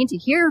that, but they need to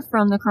hear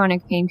from the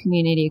chronic pain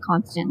community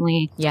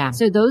constantly. Yeah.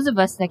 So those of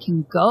us that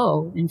can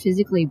go and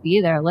physically be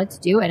there, let's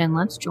do it, and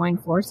let's join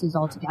forces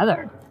all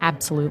together.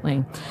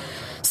 Absolutely.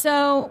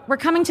 So we're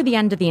coming to the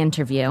end of the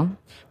interview,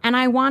 and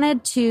I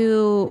wanted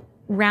to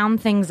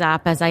round things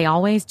up, as I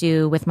always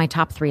do, with my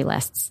top 3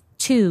 lists.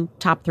 2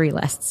 top 3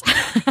 lists.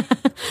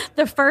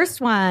 The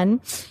first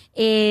one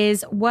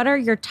is, what are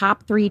your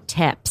top 3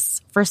 tips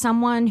for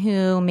someone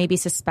who maybe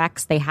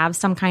suspects they have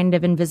some kind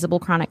of invisible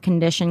chronic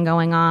condition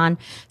going on,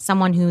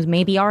 someone who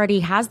maybe already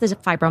has the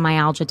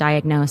fibromyalgia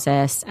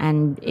diagnosis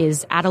and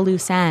is at a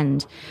loose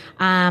end?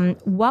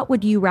 What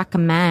would you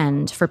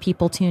recommend for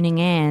people tuning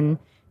in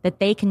that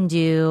they can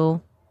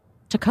do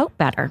to cope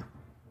better?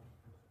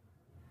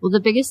 Well, the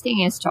biggest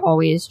thing is to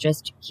always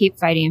just keep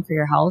fighting for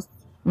your health.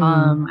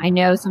 I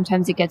know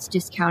sometimes it gets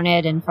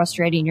discounted and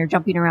frustrating. You're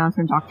jumping around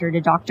from doctor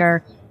to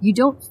doctor. You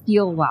don't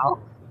feel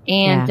well.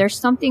 And there's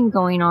something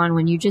going on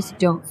when you just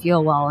don't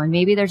feel well. And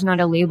maybe there's not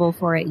a label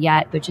for it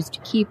yet, but just to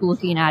keep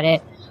looking at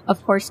it.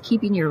 Of course,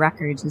 keeping your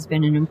records has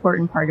been an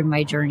important part of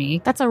my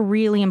journey. That's a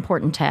really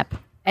important tip.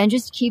 And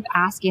just keep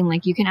asking.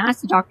 Like, you can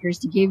ask the doctors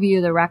to give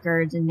you the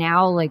records. And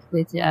now, like,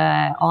 with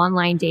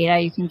online data,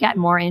 you can get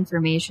more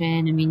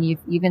information. I mean,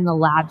 even the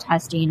lab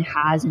testing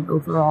has an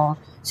overall.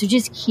 So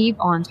just keep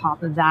on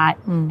top of that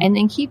and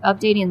then keep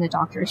updating the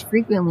doctors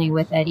frequently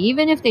with it.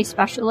 Even if they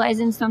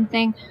specialize in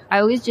something, I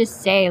always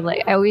just say,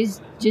 like, I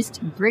always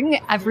just bring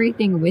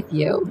everything with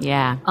you.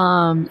 Yeah.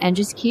 And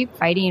just keep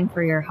fighting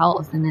for your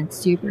health. And it's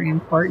super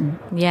important.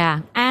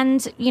 Yeah.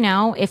 And, you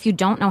know, if you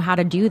don't know how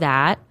to do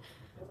that,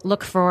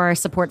 look for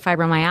Support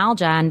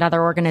Fibromyalgia and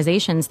other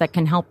organizations that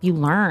can help you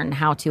learn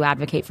how to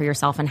advocate for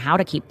yourself and how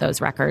to keep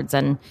those records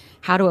and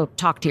how to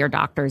talk to your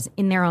doctors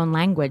in their own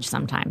language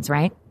sometimes,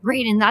 right?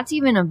 Right. And that's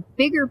even a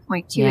bigger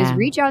point, too, is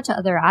reach out to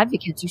other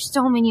advocates. There's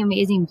so many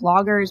amazing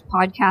bloggers,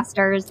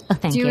 podcasters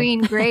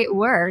doing great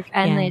work.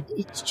 And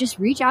it's just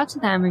reach out to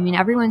them. I mean,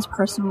 everyone's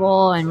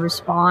personable and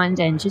respond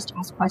and just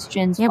ask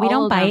questions. Yeah, we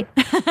don't bite.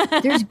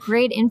 There's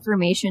great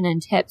information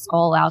and tips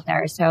all out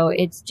there. So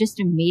it's just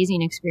an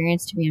amazing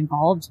experience to be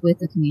involved with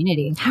the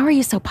community. How are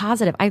you so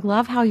positive? I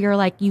love how you're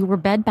like, you were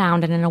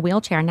bedbound and in a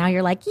wheelchair. Now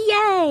you're like,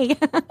 yay.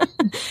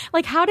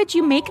 Like, how did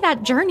you make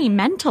that journey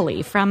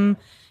mentally from,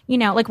 you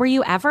know, like, were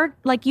you ever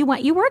like you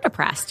were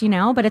depressed, you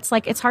know, but it's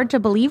like, it's hard to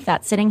believe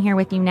that sitting here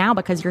with you now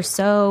because you're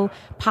so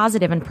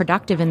positive and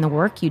productive in the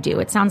work you do.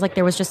 It sounds like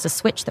there was just a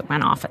switch that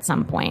went off at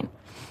some point.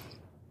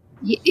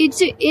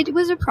 It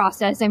was a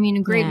process. I mean,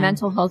 a great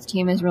mental health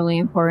team is really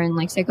important.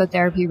 Like,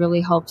 psychotherapy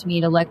really helped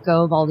me to let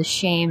go of all the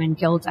shame and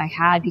guilt I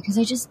had because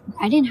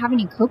I didn't have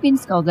any coping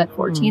skills at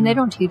 14. They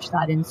don't teach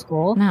that in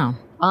school. No.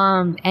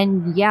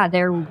 And yeah,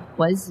 there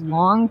was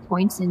long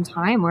points in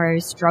time where I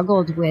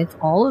struggled with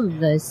all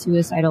of the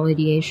suicidal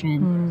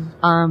ideation.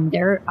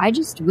 I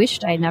just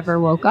wished I never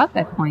woke up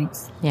at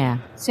points. Yeah.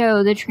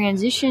 So the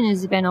transition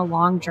has been a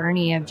long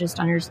journey of just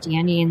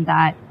understanding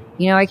that,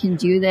 you know, I can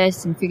do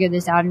this and figure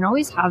this out and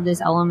always have this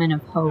element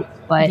of hope.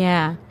 But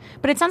yeah,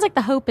 but it sounds like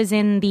the hope is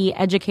in the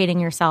educating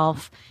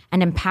yourself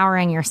and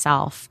empowering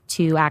yourself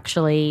to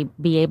actually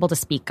be able to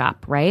speak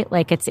up, right?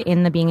 Like, it's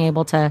in the being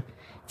able to,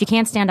 if you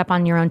can't stand up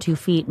on your own 2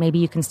 feet, maybe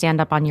you can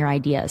stand up on your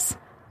ideas.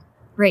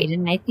 Right.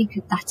 And I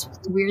think that's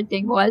what the weird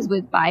thing was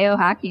with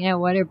biohacking and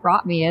what it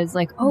brought me is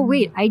like, oh,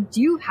 wait, I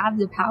do have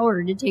the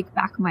power to take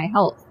back my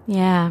health.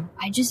 Yeah.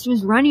 I just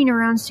was running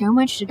around so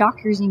much to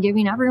doctors and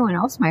giving everyone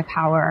else my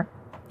power.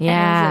 Yeah.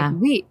 And I was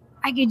like, wait,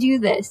 I could do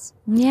this.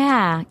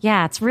 Yeah.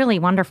 Yeah. It's really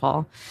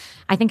wonderful.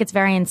 I think it's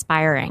very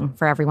inspiring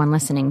for everyone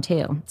listening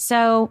too.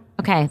 So,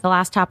 okay, the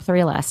last top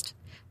 3 list.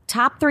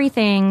 Top 3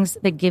 things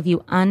that give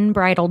you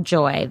unbridled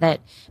joy,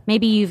 that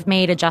maybe you've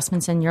made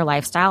adjustments in your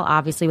lifestyle,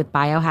 obviously with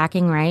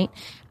biohacking, right?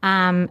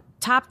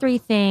 Top 3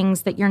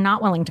 things that you're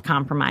not willing to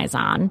compromise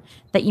on,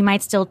 that you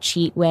might still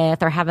cheat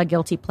with or have a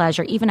guilty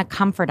pleasure, even a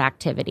comfort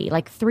activity.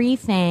 Like 3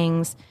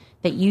 things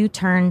that you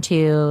turn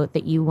to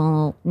that you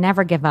will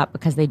never give up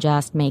because they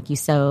just make you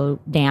so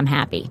damn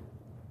happy.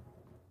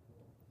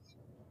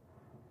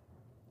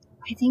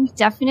 I think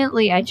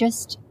definitely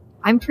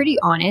I'm pretty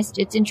honest.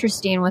 It's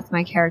interesting with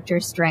my character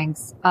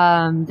strengths.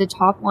 The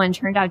top one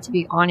turned out to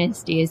be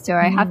honesty, so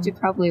I have to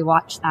probably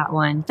watch that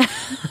one.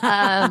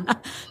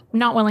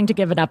 Not willing to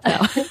give it up,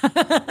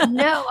 though.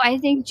 No, I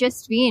think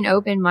just being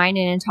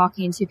open-minded and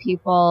talking to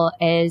people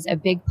is a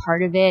big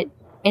part of it.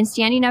 And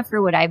standing up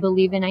for what I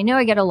believe in. I know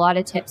I get a lot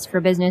of tips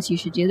for business. You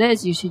should do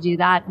this. You should do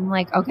that. I'm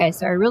like, okay,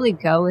 so I really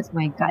go with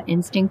my gut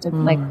instinct of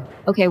like,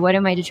 okay, what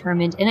am I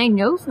determined? And I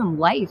know from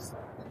life.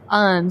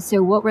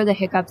 So what were the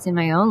hiccups in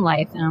my own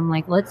life? And I'm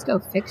like, let's go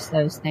fix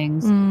those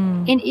things.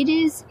 And it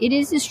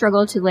is a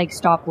struggle to like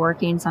stop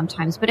working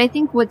sometimes. But I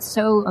think what's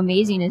so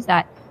amazing is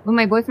that when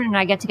my boyfriend and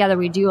I get together,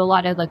 we do a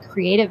lot of like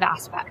creative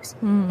aspects.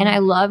 And I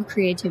love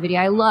creativity.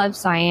 I love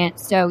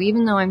science. So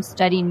even though I'm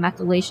studying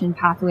methylation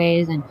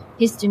pathways and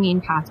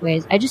histamine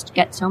pathways, I just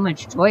get so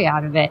much joy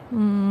out of it.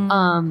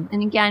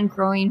 And again,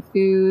 growing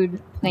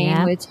food,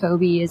 playing with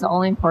Toby is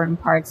all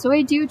important parts. So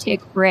I do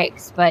take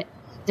breaks, but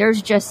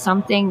there's just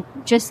something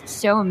just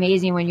so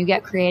amazing when you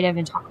get creative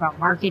and talk about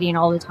marketing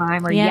all the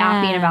time or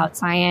yapping about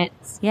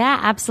science. Yeah,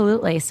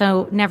 absolutely.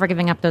 So never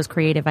giving up those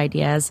creative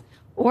ideas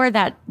or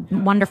that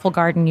wonderful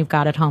garden you've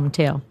got at home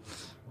too.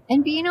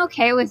 And being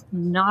okay with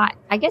being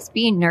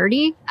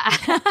nerdy.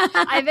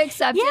 I've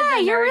accepted that. Yeah,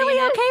 you're really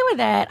okay with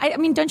it. I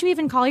mean, don't you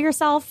even call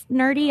yourself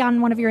nerdy on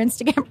one of your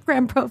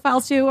Instagram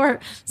profiles too or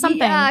something?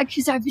 Yeah,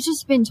 because I've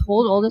just been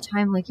told all the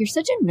time, like, you're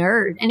such a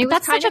nerd. And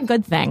that's such a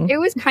good thing. It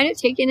was kind of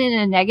taken in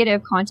a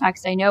negative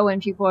context. I know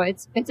when people,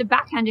 it's a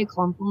backhanded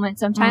compliment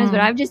sometimes, but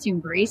I've just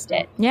embraced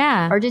it.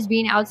 Yeah. Or just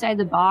being outside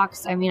the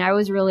box. I mean,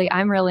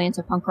 I'm really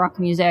into punk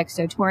rock music.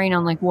 So touring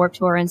on like Warped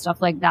Tour and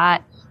stuff like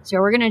that. So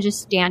we're going to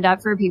just stand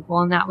up for people.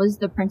 And that was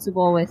the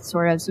principle with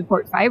sort of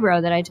Support Fibro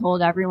that I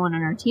told everyone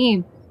on our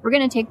team. We're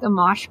going to take the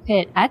mosh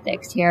pit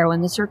ethics here.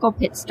 When the circle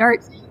pit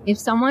starts, if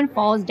someone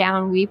falls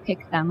down, we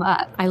pick them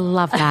up. I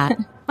love that.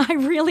 I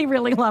really,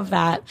 really love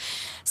that.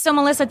 So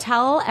Melissa,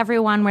 tell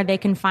everyone where they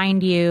can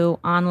find you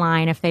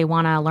online if they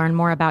want to learn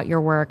more about your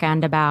work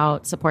and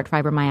about Support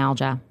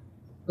Fibromyalgia.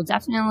 well,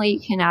 definitely you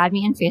can add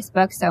me on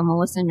Facebook. So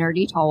Melissa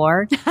Nerdy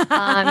Talwar.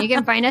 You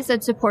can find us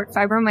at Support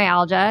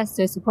Fibromyalgia.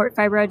 So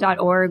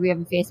supportfibro.org. We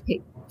have a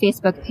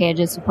Facebook page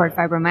is Support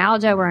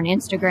Fibromyalgia. We're on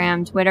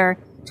Instagram, Twitter.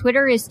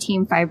 Twitter is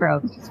Team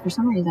Fibro because for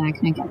some reason I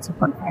couldn't get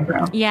Support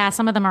Fibro. Yeah,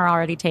 some of them are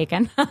already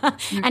taken.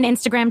 And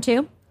Instagram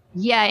too?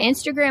 Yeah,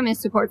 Instagram is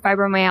Support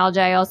Fibromyalgia.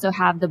 I also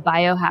have the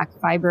Biohack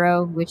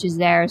Fibro, which is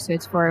there. So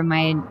it's for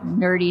my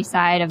nerdy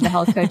side of the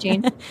health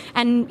coaching.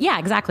 And yeah,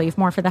 exactly.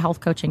 More for the health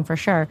coaching for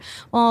sure.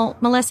 Well,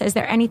 Melissa, is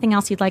there anything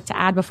else you'd like to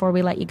add before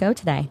we let you go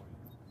today?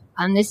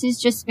 This has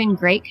just been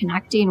great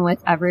connecting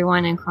with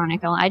everyone in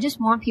chronic illness. I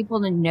just want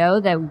people to know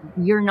that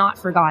you're not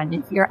forgotten.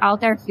 If you're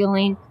out there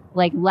feeling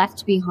like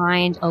left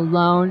behind,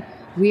 alone,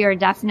 we are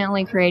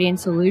definitely creating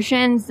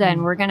solutions,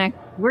 and we're going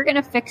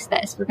to fix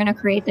this. We're going to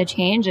create the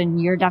change, and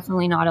you're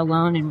definitely not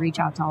alone, and reach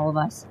out to all of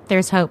us.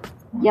 There's hope.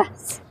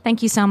 Yes.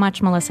 Thank you so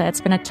much, Melissa.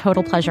 It's been a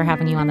total pleasure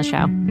having you on the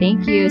show.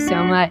 Thank you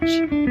so much.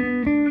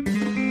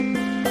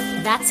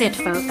 That's it,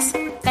 folks.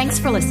 Thanks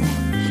for listening.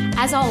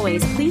 As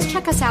always, please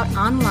check us out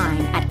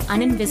online at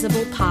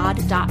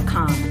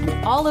uninvisiblepod.com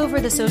and all over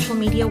the social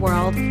media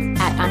world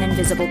at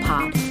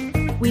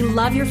uninvisiblepod. We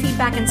love your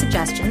feedback and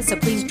suggestions, so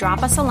please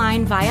drop us a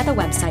line via the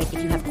website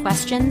if you have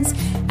questions,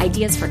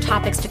 ideas for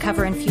topics to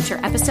cover in future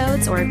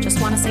episodes, or just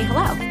want to say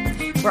hello.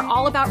 We're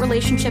all about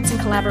relationships and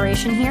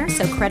collaboration here,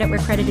 so credit where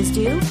credit is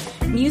due.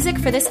 Music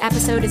for this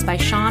episode is by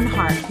Sean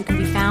Hart, who can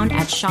be found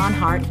at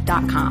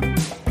seanhart.com.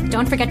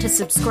 Don't forget to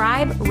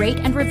subscribe, rate,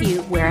 and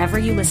review wherever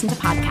you listen to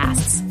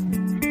podcasts.